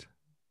correct?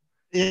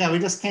 Yeah, we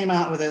just came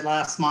out with it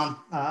last month.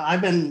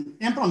 I've been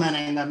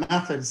implementing the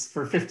methods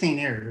for 15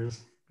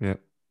 years. Yeah.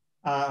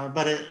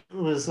 But it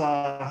was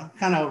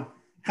kind of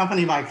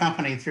company by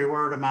company through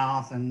word of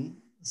mouth and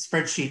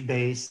spreadsheet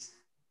based.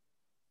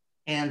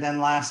 And then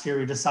last year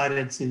we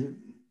decided to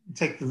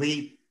take the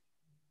leap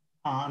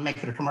and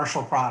make it a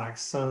commercial product.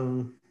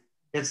 So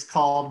it's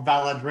called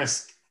Valid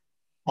Risk,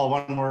 all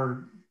one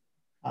word,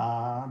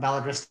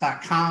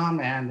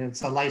 validrisk.com, and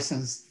it's a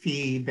license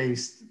fee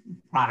based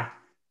product.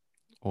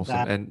 Awesome.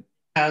 That And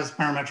has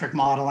parametric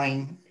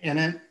modeling in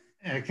it.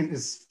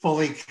 It's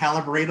fully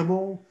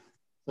calibratable.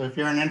 So if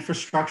you're in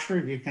infrastructure,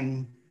 you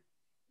can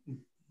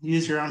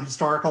use your own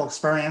historical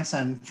experience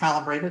and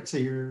calibrate it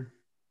to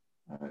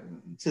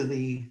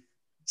the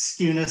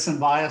skewness and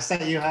bias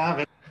that you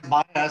have.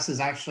 Bias is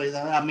actually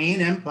a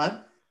mean input.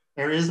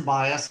 There is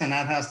bias, and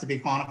that has to be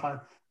quantified.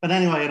 But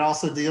anyway, it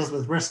also deals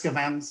with risk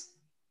events.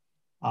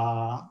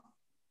 So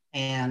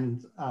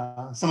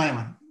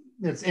anyway,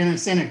 it's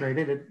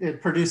integrated.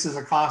 It produces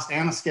a cost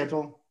and a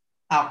schedule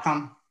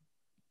outcome.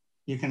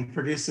 You can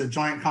produce a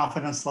joint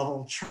confidence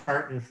level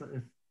chart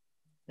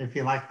if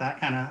you like that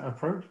kind of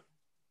approach.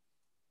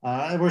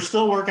 We're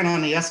still working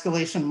on the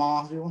escalation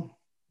module.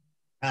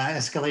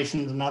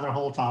 Escalation is another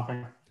whole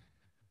topic.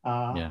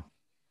 Yeah.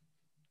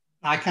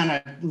 I kind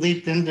of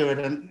leaped into it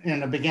in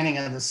the beginning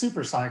of the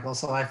super cycle,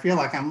 so I feel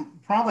like I'm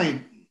probably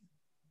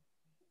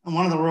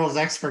one of the world's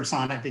experts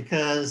on it,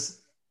 because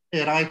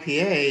at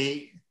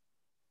IPA,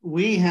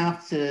 we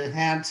had to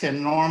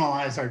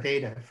normalize our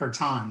data for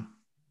time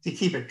to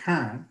keep it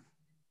current.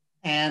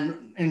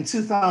 And in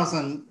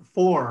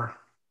 2004,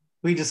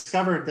 we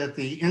discovered that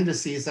the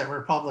indices that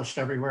were published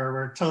everywhere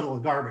were total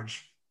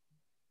garbage.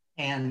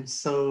 And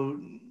so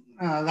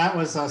that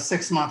was a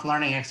 6-month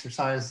learning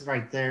exercise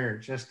right there,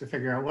 just to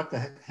figure out what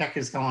the heck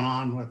is going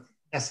on with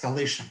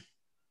escalation.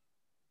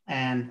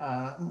 And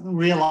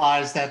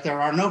realize that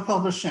there are no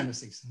published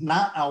indices,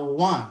 not a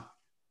one,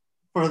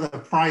 for the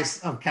price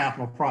of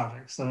capital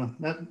projects. So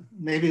that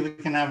maybe we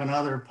can have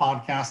another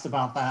podcast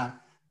about that.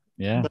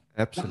 Yeah, but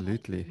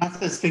absolutely.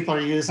 Methods people are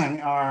using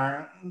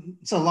are,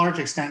 to a large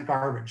extent,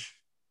 garbage.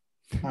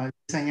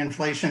 Using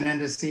inflation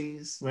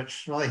indices,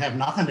 which really have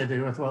nothing to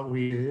do with what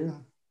we do.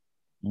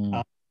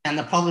 And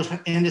the published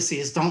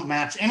indices don't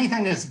match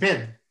anything that's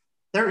bid.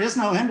 There is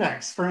no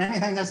index for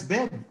anything that's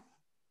bid.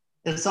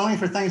 It's only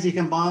for things you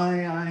can buy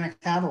in a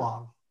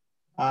catalog.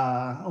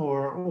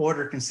 Or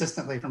order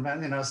consistently from,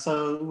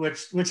 so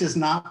which is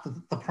not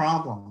the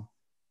problem.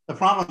 The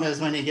problem is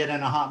when you get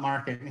in a hot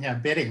market and you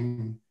have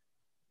bidding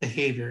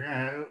behavior,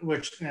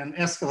 and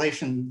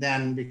escalation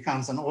then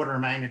becomes an order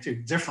of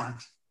magnitude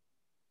different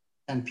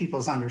than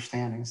people's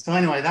understanding. So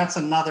anyway, that's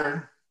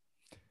another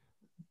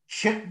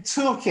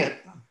toolkit.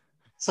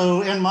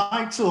 So in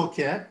my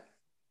toolkit,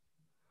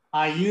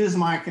 I use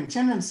my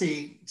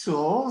contingency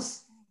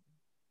tools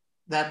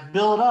that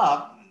build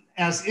up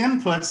as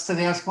inputs to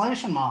the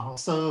escalation model.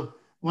 So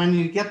when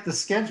you get the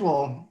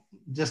schedule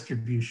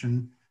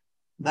distribution,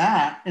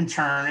 that in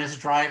turn is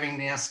driving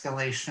the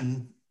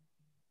escalation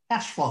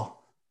cash flow.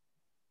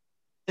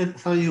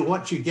 So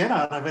what you get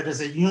out of it is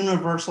a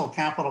universal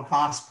capital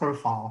cost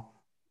profile.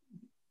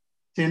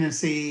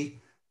 Tendency,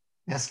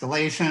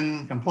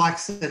 escalation,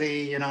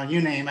 complexity,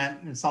 you name it,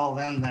 it's all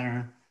in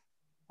there.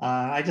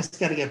 I just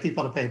got to get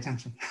people to pay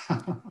attention.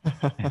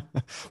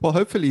 Well,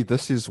 hopefully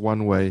this is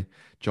one way,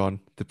 John,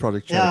 the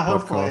Product Chatter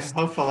podcast.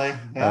 Hopefully.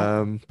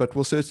 Yeah. But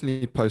we'll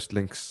certainly post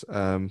links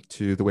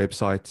to the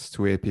website,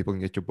 to where people can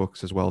get your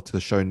books as well, to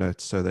the show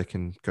notes, so they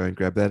can go and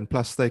grab that. And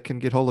plus they can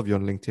get hold of you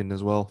on LinkedIn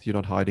as well. You're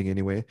not hiding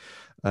anywhere,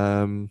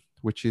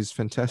 which is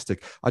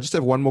fantastic. I just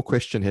have one more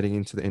question heading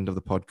into the end of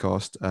the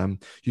podcast.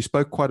 You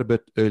spoke quite a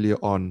bit earlier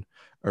on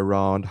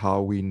around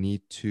how we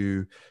need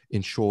to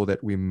ensure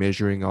that we're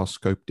measuring our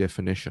scope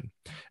definition.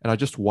 And I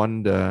just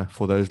wonder,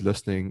 for those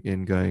listening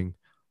in, going,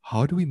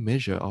 how do we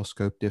measure our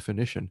scope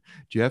definition?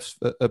 Do you have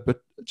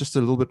just a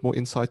little bit more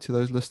insight to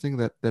those listening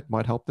that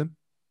might help them?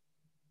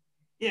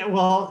 Yeah,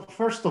 well,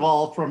 first of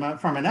all, from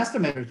an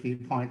estimator's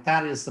viewpoint,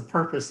 that is the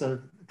purpose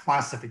of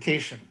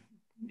classification.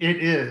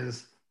 It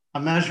is a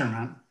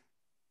measurement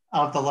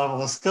of the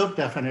level of scope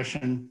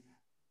definition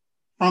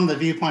from the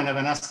viewpoint of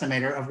an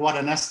estimator, of what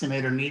an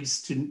estimator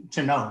needs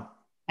to know,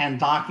 and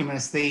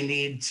documents they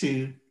need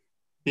to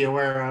be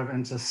aware of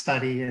and to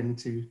study and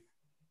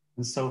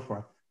so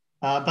forth.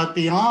 But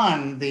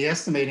beyond the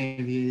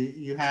estimating view,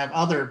 you have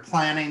other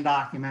planning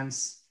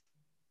documents,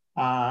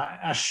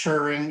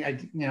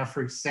 assuring,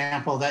 for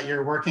example, that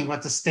you're working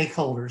with the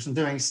stakeholders and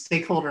doing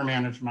stakeholder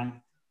management.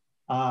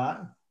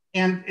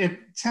 And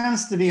it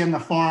tends to be in the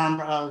form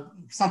of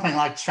something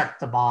like check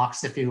the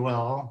box, if you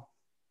will.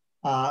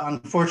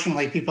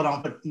 Unfortunately, people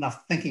don't put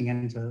enough thinking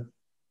into it.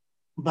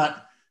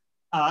 But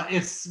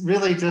it's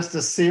really just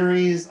a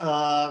series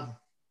of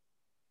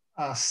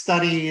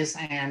studies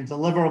and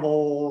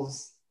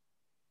deliverables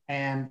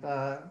and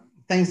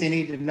things you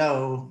need to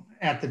know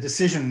at the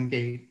decision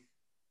gate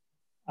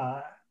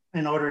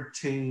in order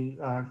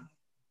to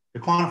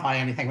quantify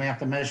anything. We have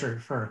to measure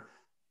it first.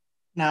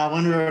 Now,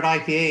 when we were at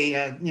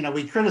IPA,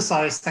 we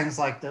criticized things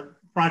like the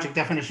Project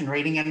Definition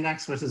Rating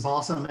Index, which is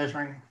also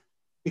measuring,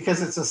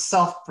 because it's a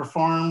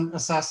self-performed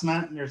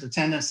assessment, and there's a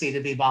tendency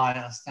to be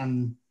biased.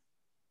 And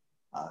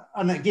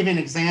I'm going to give you an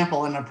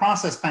example. In the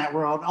process plant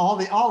world, all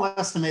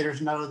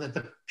estimators know that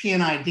the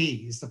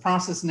P&IDs, the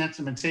process and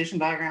implementation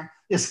diagram,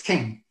 is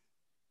king.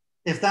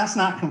 If that's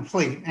not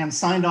complete and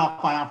signed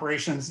off by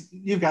operations,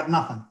 you've got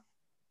nothing.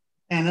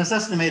 And as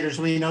estimators,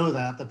 we know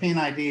that the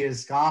P&ID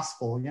is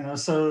gospel.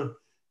 So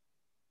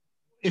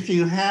if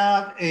you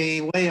have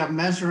a way of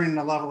measuring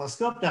the level of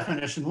scope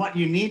definition, what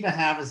you need to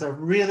have is a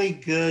really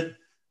good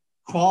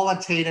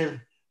qualitative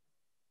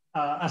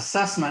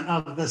assessment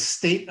of the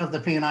state of the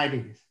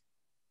P&IDs.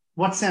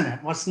 What's in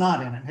it? What's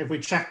not in it? Have we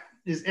checked,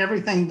 is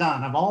everything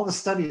done? Have all the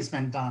studies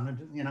been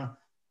done?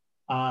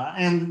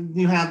 And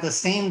you have the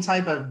same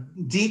type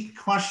of deep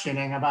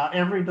questioning about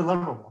every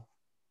deliverable.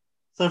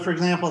 So for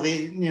example,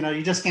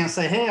 you just can't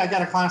say, hey, I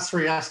got a class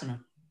 3 estimate.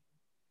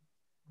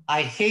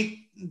 I hate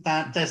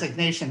that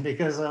designation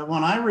because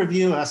when I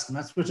review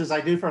estimates, which is I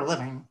do for a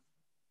living,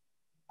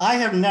 I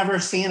have never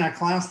seen a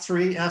class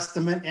 3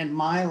 estimate in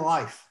my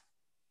life.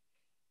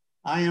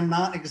 I am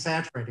not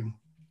exaggerating.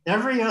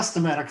 Every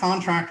estimate a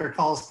contractor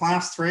calls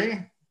class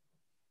 3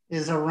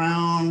 is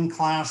around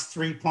class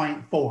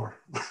 3.4.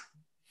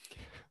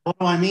 What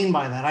do I mean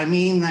by that? I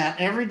mean that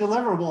every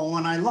deliverable,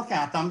 when I look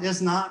at them,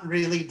 is not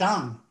really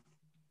done.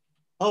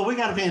 Oh, we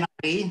got a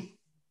P&ID,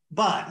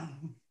 but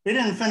we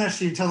didn't finish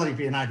the utility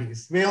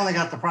P&IDs. We only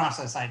got the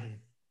process ID.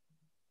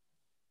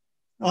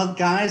 Well,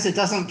 guys, it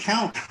doesn't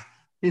count.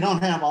 You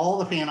don't have all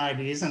the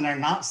P&IDs and they're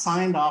not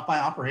signed off by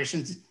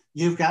operations.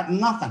 You've got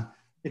nothing,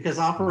 because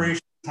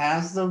operations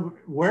has the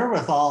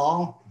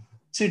wherewithal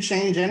to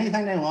change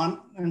anything they want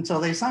until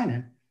they sign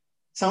it.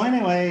 So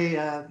anyway,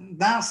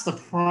 that's the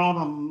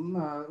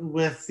problem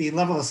with the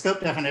level of scope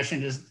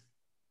definition, is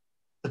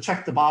the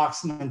check the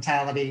box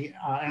mentality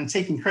and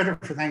taking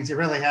credit for things you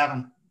really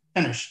haven't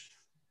finished.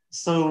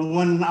 So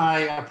when I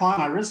apply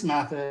my risk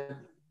method,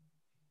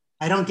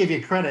 I don't give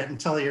you credit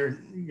until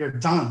you're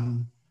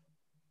done.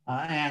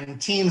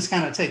 And teams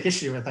kind of take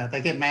issue with that.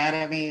 They get mad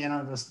at me,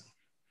 just,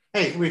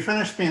 hey, we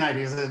finished P&ID.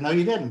 I said, no,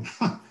 you didn't.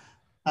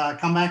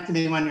 Come back to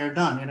me when you're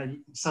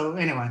done. So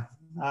anyway,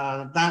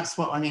 that's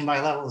what I mean by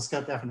level of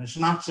scope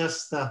definition, not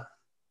just the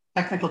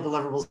technical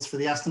deliverables for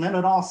the estimate.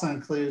 It also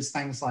includes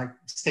things like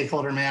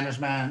stakeholder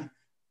management,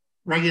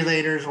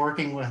 regulators,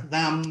 working with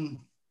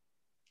them,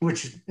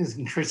 which is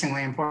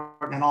increasingly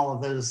important, and all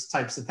of those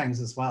types of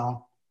things as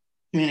well.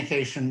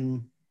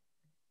 Communication,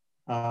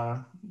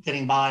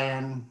 getting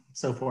buy-in,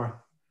 so forth.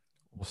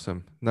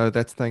 Awesome. No,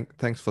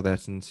 thanks for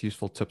that, and it's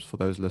useful tips for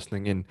those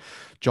listening in.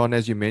 John,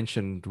 as you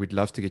mentioned, we'd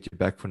love to get you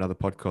back for another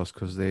podcast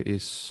because there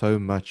is so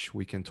much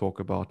we can talk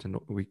about, and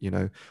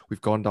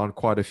we've gone down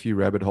quite a few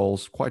rabbit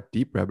holes, quite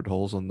deep rabbit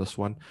holes on this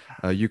one.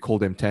 You call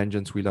them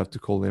tangents, we love to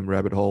call them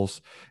rabbit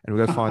holes, and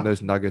we're going to find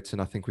those nuggets,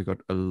 and I think we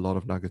got a lot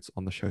of nuggets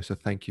on the show, so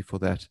thank you for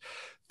that.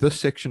 This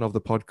section of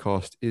the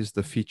podcast is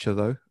the feature,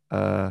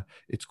 though.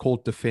 It's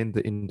called Defend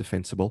the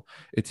Indefensible.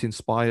 It's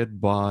inspired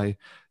by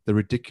the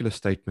ridiculous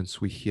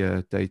statements we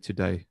hear day to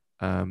day.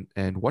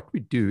 And what we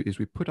do is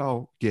we put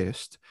our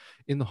guest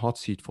in the hot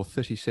seat for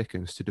 30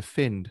 seconds to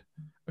defend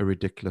a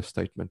ridiculous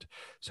statement.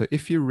 So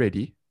if you're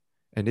ready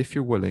and if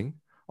you're willing,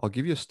 I'll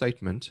give you a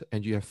statement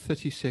and you have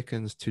 30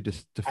 seconds to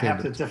defend it. I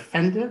have to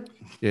defend it?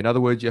 Yeah, in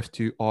other words, you have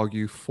to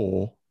argue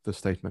for the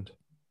statement.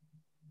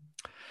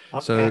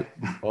 Okay.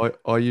 So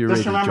are you ready,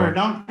 Just remember,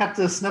 John? don't cut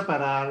this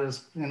snippet out.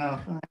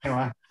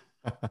 Anyway.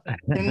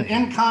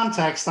 In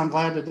context, I'm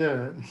glad to do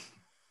it.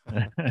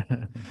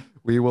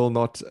 We will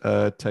not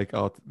take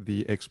out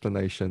the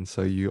explanation,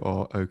 so you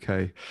are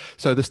okay.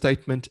 So the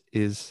statement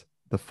is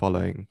the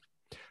following.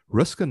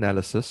 Risk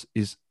analysis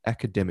is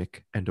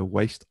academic and a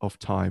waste of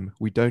time.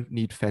 We don't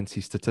need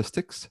fancy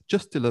statistics.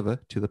 Just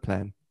deliver to the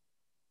plan.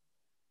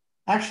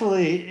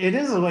 Actually, it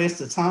is a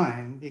waste of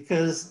time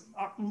because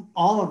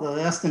all of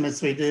the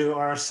estimates we do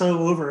are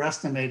so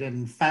overestimated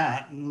and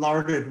fat and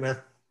larded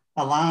with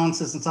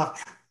allowances and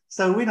stuff.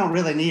 So we don't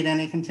really need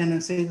any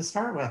contingency to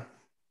start with.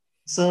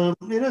 So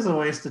it is a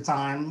waste of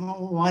time.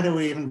 Why do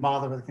we even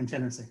bother with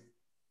contingency?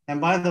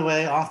 And by the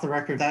way, off the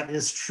record, that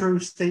is true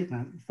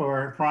statement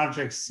for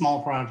projects,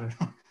 small projects.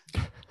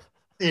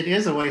 It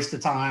is a waste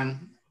of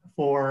time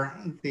for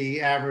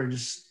the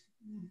average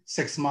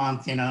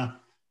 6-month,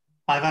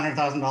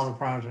 $500,000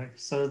 project.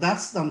 So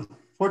that's,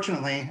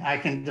 unfortunately, I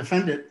can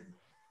defend it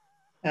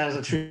as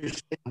a true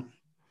statement.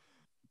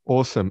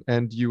 Awesome.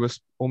 And you were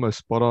almost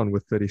spot on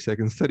with 30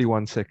 seconds,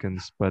 31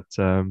 seconds, but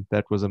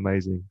that was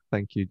amazing.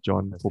 Thank you,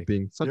 John, for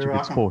being such a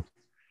good sport.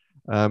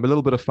 A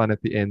little bit of fun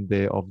at the end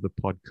there of the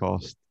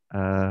podcast.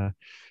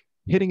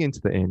 Heading into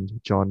the end,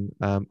 John,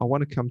 I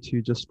want to come to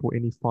you just for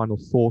any final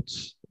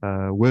thoughts,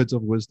 words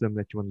of wisdom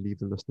that you want to leave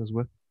the listeners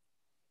with.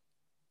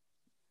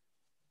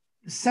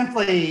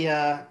 Simply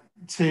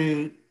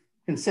to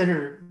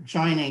consider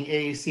joining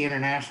AEC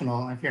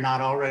International if you're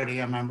not already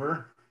a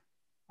member.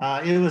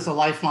 It was a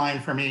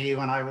lifeline for me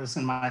when I was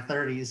in my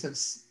 30s.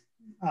 It's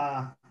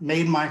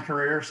made my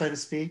career, so to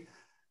speak.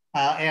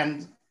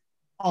 And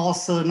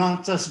also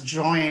not just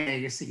join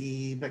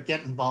AEC, but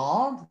get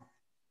involved.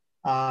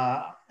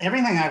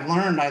 Everything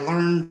I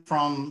learned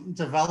from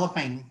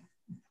developing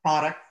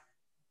product.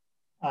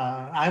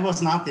 I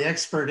was not the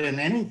expert in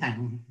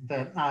anything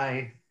that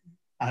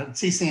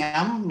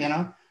CCM,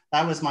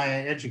 that was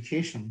my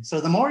education. So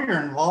the more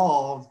you're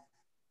involved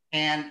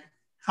and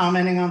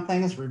commenting on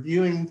things,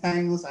 reviewing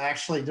things,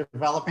 actually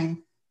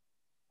developing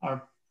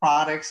our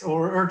products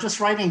or just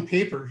writing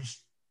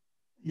papers,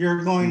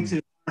 you're going to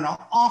learn an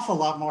awful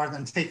lot more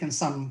than taking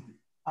some,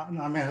 I'm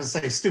going to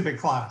say stupid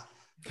class.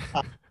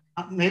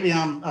 Maybe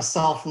I'm a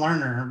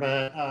self-learner,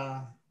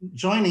 but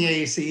joining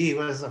AECE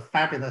was a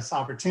fabulous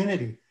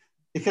opportunity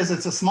because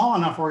it's a small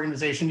enough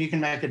organization you can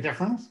make a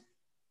difference.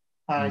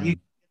 You get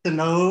to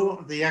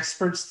know the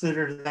experts that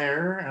are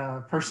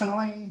there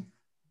personally,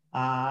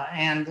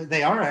 and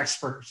they are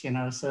experts,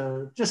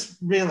 so just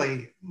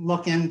really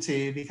look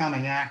into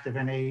becoming active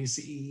in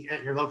AECE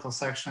at your local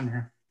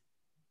section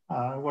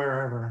or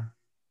wherever.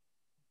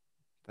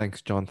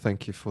 Thanks, John.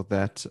 Thank you for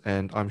that.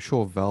 And I'm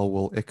sure Val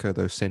will echo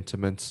those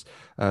sentiments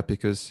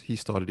because he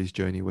started his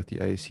journey with the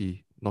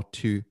AEC not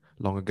too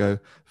long ago.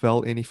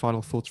 Val, any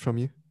final thoughts from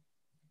you?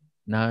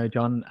 No,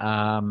 John.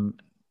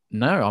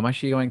 No, I'm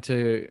actually going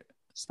to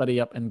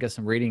study up and get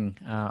some reading.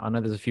 I know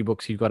there's a few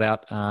books you've got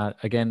out.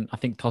 Again, I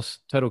think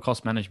Total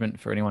Cost Management,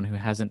 for anyone who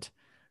hasn't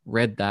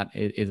read that,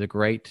 is a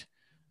great,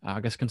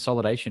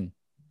 consolidation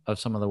of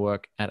some of the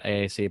work at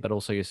AAC, but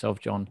also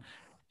yourself, John.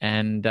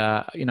 And,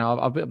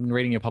 I've been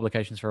reading your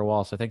publications for a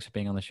while, so thanks for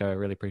being on the show. I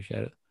really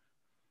appreciate it.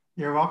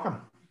 You're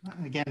welcome.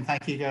 Again,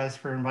 thank you guys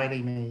for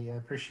inviting me. I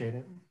appreciate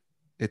it.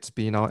 It's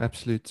been our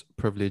absolute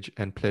privilege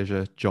and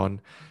pleasure, John.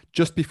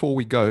 Just before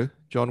we go,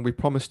 John, we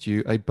promised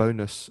you a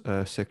bonus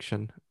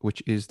section,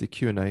 which is the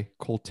Q&A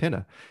called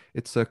Tenor.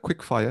 It's a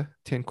quick fire,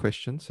 10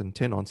 questions and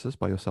 10 answers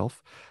by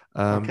yourself,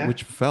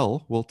 which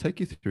Val will take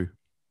you through.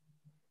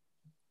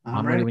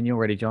 I'm ready when you're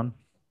ready, John.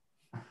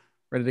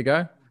 Ready to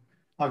go?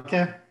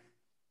 Okay.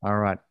 All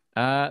right.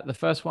 The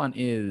first one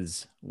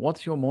is,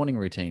 what's your morning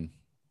routine?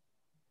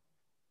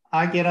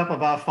 I get up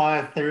about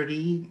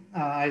 5:30.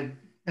 I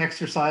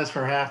exercise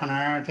for half an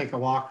hour, take a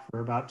walk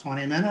for about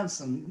 20 minutes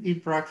and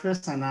eat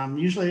breakfast. And I'm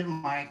usually at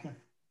my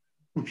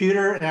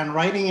computer and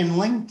writing in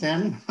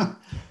LinkedIn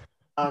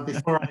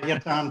before I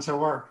get down to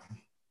work.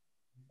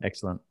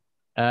 Excellent.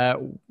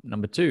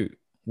 Number 2,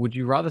 would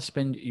you rather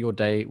spend your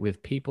day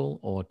with people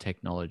or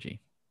technology?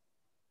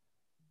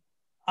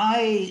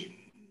 I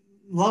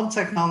love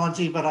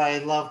technology, but I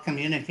love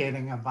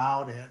communicating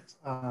about it.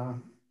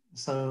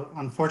 So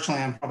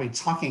unfortunately, I'm probably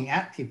talking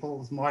at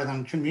people more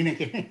than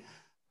communicating.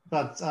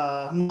 But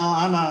no,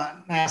 I'm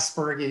an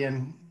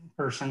Aspergian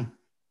person,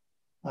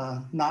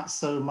 not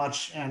so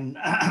much in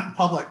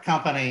public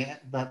company,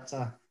 but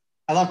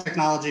I love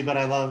technology, but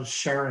I love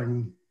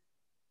sharing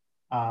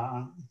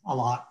a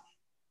lot.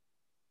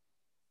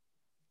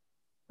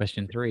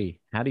 Question 3,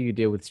 how do you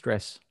deal with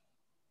stress?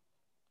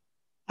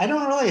 I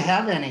don't really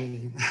have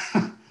any.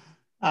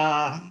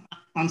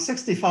 I'm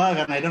 65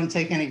 and I don't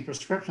take any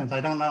prescriptions.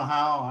 I don't know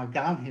how I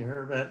got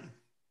here, but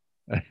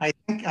I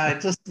think I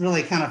just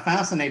really kind of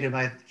fascinated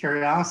by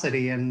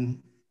curiosity,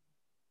 and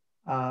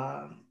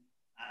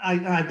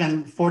I've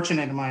been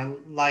fortunate in my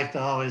life to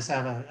always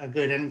have a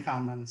good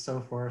income and so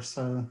forth.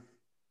 So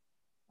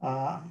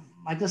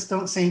I just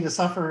don't seem to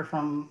suffer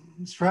from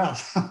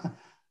stress.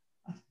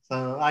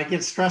 So I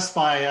get stressed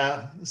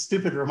by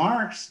stupid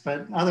remarks,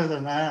 but other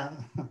than that.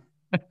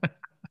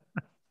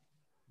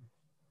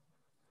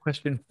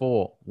 Question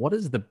 4, what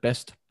is the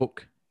best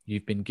book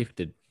you've been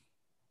gifted?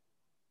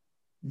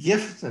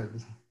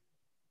 Gifted.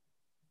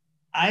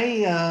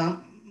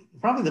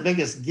 Probably the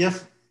biggest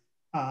gift,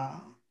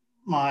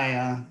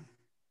 my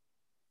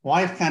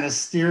wife kind of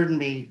steered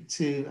me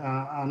to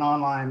an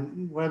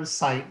online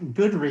website,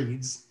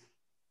 Goodreads,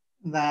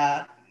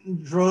 that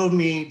drove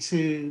me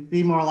to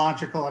be more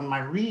logical in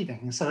my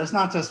reading. So it's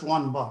not just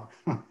one book.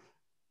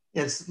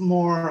 It's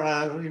more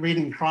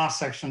reading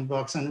cross-section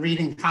books and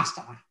reading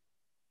constantly.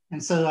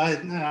 And so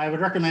I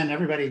would recommend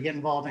everybody get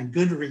involved in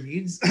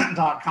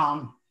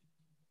goodreads.com.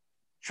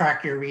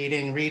 Track your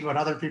reading, read what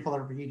other people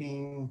are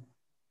reading.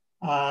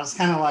 It's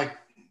kind of like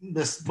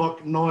this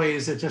book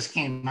Noise that just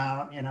came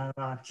out,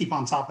 keep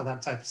on top of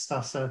that type of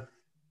stuff. So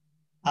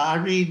I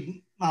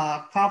read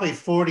probably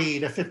 40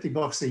 to 50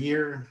 books a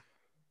year.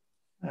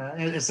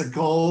 It's a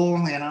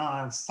goal,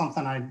 it's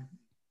something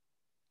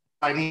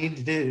I need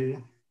to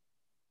do.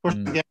 Of course,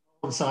 I'm getting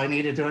old, so I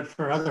need to do it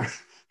for other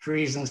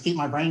reasons, keep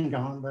my brain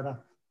going.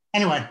 But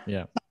anyway,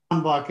 yeah,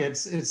 one book,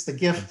 it's the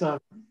gift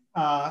of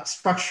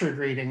structured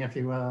reading, if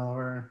you will,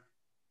 or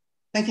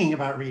thinking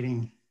about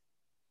reading.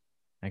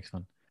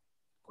 Excellent.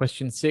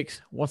 Question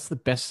 6. What's the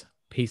best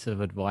piece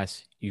of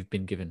advice you've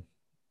been given?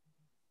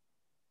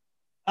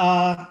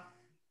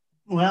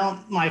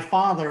 Well, my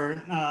father,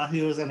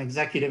 who was an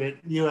executive at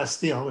U.S.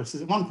 Steel, which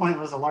at one point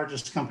was the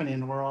largest company in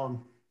the world,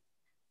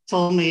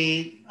 told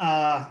me,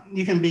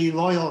 you can be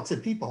loyal to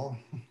people,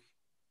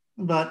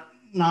 but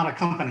not a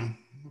company.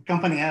 A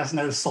company has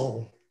no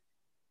soul.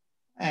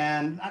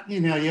 And,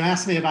 you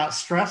asked me about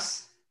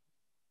stress.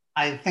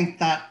 I think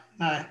that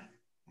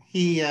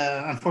he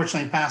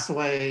unfortunately passed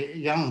away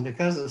young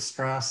because of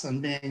stress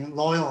and being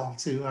loyal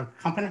to a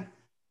company,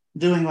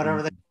 doing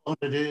whatever they told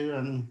him to do.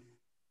 And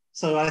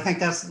so I think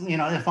that's,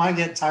 if I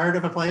get tired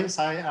of a place,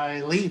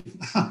 I leave.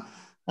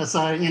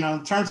 So,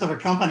 in terms of a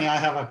company, I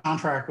have a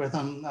contract with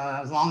them.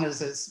 As long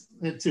as it's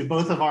to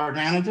both of our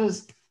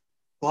advantages,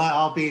 well,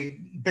 I'll be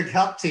big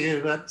help to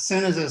you. But as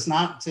soon as it's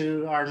not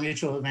to our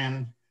mutual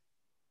advantage,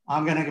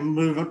 I'm going to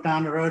move up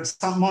down the road to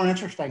something more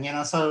interesting,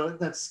 So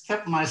that's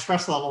kept my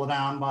stress level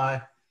down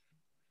by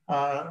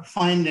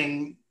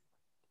finding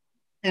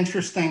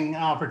interesting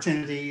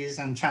opportunities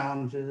and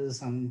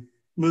challenges and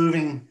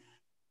moving.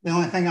 The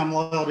only thing I'm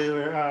loyal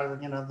to are,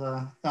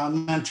 the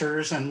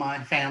mentors and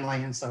my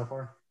family and so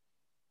forth.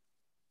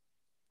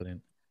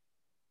 Brilliant.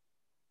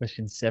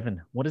 Question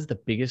 7. What is the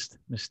biggest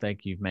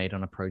mistake you've made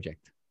on a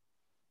project?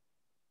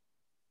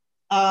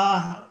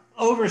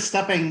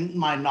 Overstepping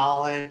my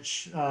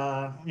knowledge,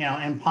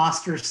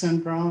 imposter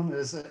syndrome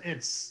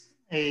it's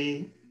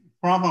a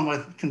problem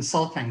with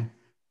consulting.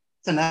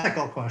 It's an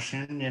ethical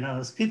question,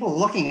 as people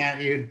looking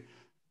at you.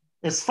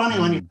 It's funny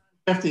when you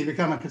 50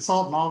 become a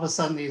consultant, all of a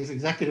sudden these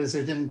executives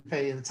who didn't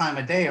pay you the time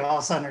of day, all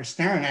of a sudden are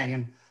staring at you.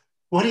 And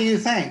what do you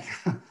think?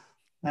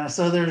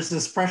 So there's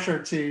this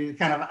pressure to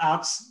kind of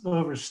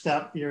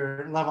overstep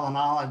your level of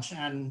knowledge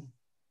and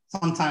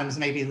sometimes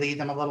maybe lead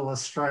them a little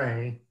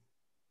astray.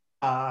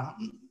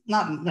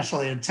 Not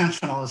necessarily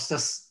intentional, it's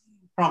just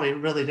probably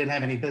really didn't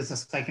have any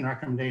business making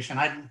recommendation.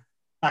 I'm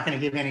not going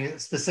to give any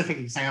specific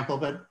example,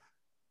 but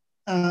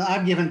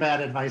I've given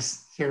bad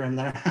advice here and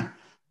there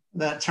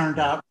that turned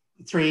out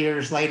 3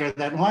 years later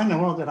that why in the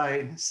world did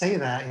I say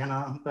that,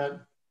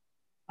 but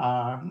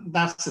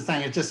that's the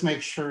thing. It just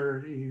makes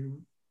sure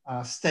you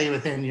stay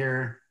within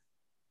your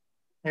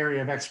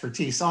area of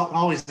expertise,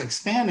 always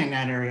expanding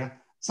that area.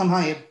 Somehow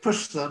you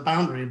push the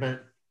boundary,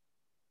 but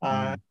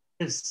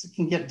it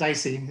can get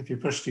dicey if you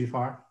push too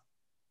far.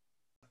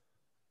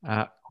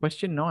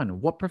 Question 9.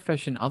 What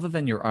profession other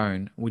than your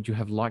own would you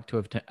have liked to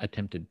have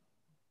attempted?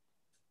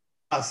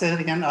 I'll say it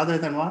again, other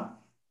than what?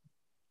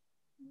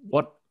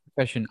 What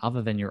profession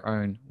other than your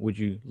own would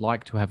you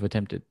like to have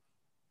attempted?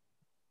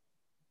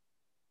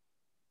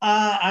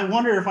 I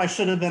wonder if I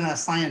should have been a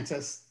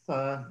scientist.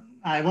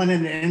 I went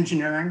into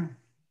engineering.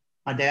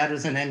 My dad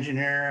was an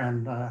engineer,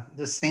 and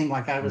this seemed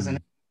like I was an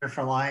engineer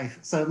for life.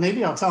 So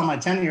maybe I'll tell my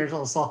 10 years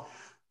old self,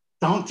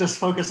 don't just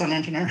focus on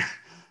engineering.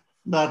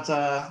 But,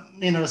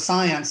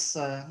 science,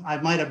 I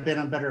might have been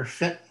a better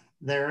fit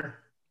there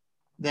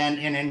than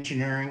in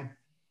engineering.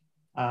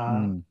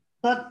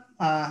 But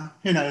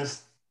who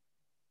knows?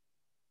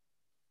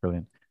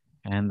 Brilliant.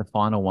 And the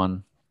final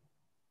one,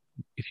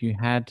 if you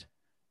had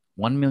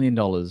 $1 million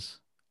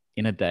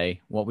in a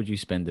day, what would you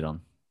spend it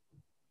on?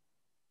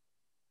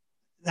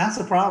 That's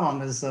the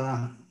problem is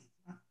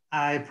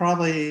I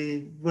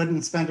probably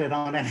wouldn't spend it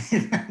on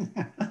anything.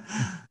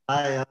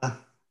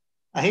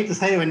 I hate to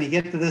say when you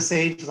get to this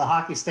age, the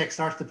hockey stick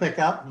starts to pick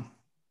up.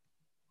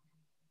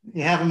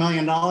 You have $1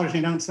 million,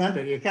 you don't spend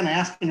it. You're kind of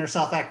asking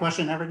yourself that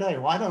question every day.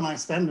 Why don't I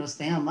spend this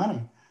damn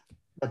money?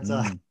 But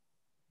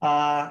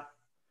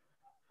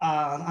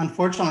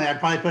unfortunately, I'd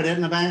probably put it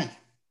in the bank.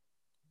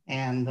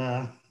 And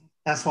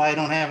that's why I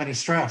don't have any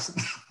stress.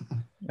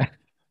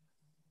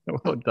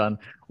 Well done.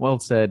 Well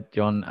said,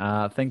 John.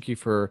 Thank you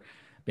for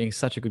being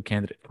such a good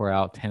candidate for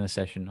our tennis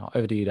session.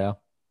 Over to you, Dale.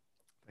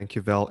 Thank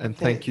you, Val. And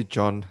thank you,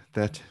 John.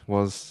 That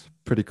was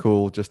pretty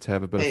cool just to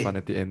have a bit of fun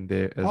at the end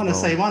there as I want to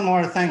say one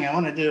more thing. I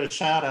want to do a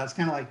shout out. It's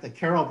kind of like the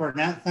Carol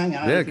Burnett thing.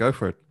 Yeah, go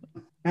for it.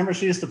 Remember,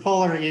 she used to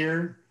pull her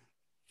ear.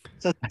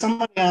 So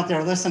somebody out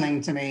there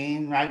listening to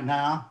me right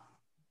now,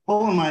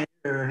 pulling my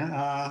ear.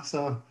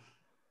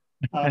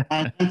 My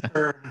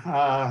mentor,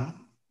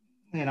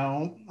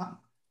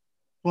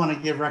 want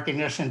to give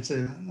recognition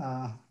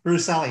to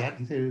Bruce Elliott,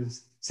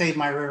 who's saved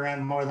my rear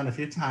end more than a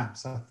few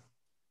times. So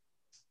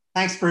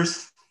thanks,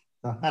 Bruce.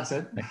 So that's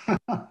it.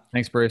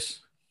 Thanks,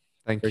 Bruce.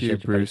 Thank you,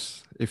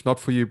 Bruce. If not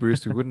for you,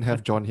 Bruce, we wouldn't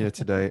have John here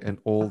today and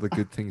all the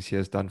good things he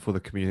has done for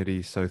the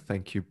community. So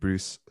thank you,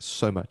 Bruce,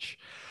 so much.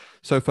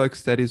 So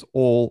folks, that is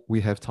all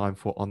we have time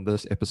for on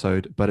this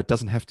episode, but it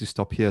doesn't have to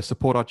stop here.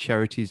 Support our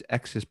charities,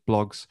 access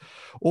blogs,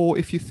 or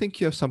if you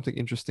think you have something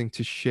interesting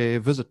to share,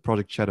 visit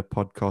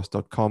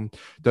projectchatterpodcast.com.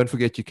 Don't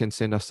forget you can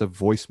send us a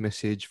voice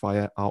message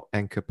via our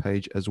Anchor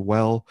page as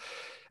well.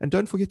 And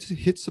don't forget to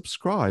hit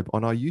subscribe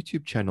on our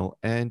YouTube channel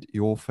and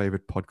your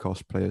favorite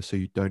podcast player so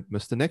you don't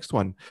miss the next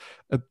one.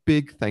 A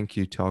big thank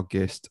you to our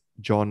guest,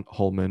 John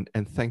Hollmann,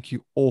 and thank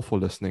you all for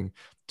listening.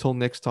 Till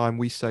next time,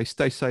 we say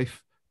stay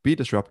safe, be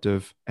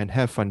disruptive, and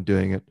have fun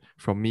doing it.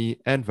 From me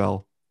and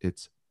Val,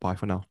 it's bye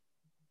for now.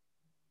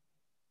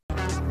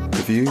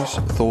 The views,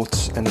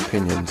 thoughts, and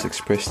opinions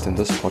expressed in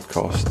this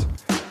podcast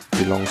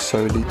belong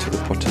solely to the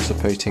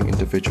participating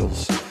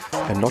individuals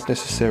and not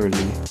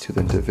necessarily to the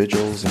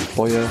individual's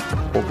employer,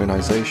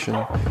 organization,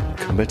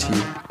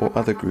 committee, or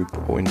other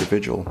group or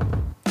individual.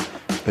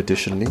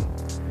 Additionally,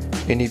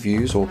 any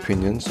views or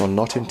opinions are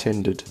not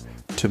intended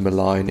to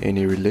malign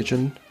any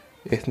religion,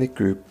 ethnic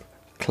group,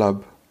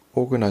 club,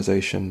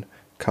 organization,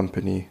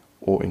 company,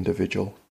 or individual.